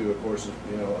to a course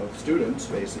of students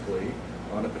basically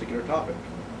on a particular topic,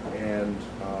 and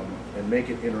make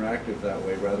it interactive that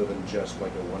way rather than just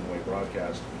like a one-way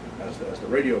broadcast as the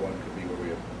radio one could be, where we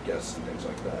have guests and things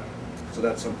like that. So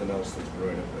that's something else that's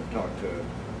brewing. I've talked to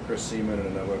Chris Seaman and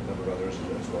a number of others,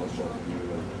 as well as Tolkien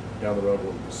Moot. And down the road,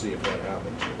 we'll see if that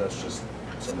happens. But that's just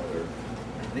some other.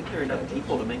 I think there are enough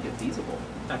people to make it feasible.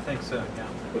 I think so, yeah.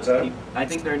 What's that? I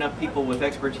think there are enough people with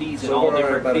expertise in So all far,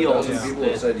 different about a fields dozen people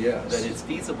have said yes. that it's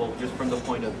feasible, just from the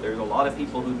point of there's a lot of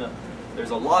people who know, there's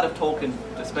a lot of Tolkien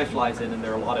to specialize in, and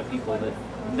there are a lot of people that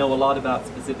know a lot about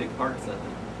specific parts of it.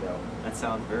 Yeah. That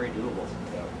sounds very doable.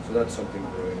 Yeah. So that's something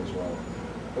brewing as well.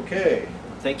 Okay.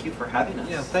 Thank you for having us.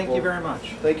 Yeah, thank you very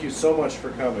much. Thank you so much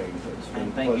for coming. It's been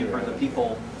And a thank you pleasure for the having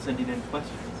people sending in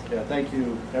questions. Yeah, thank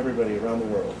you, everybody around the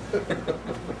world.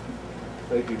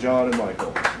 Thank you, John and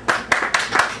Michael.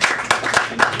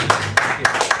 Thank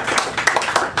you.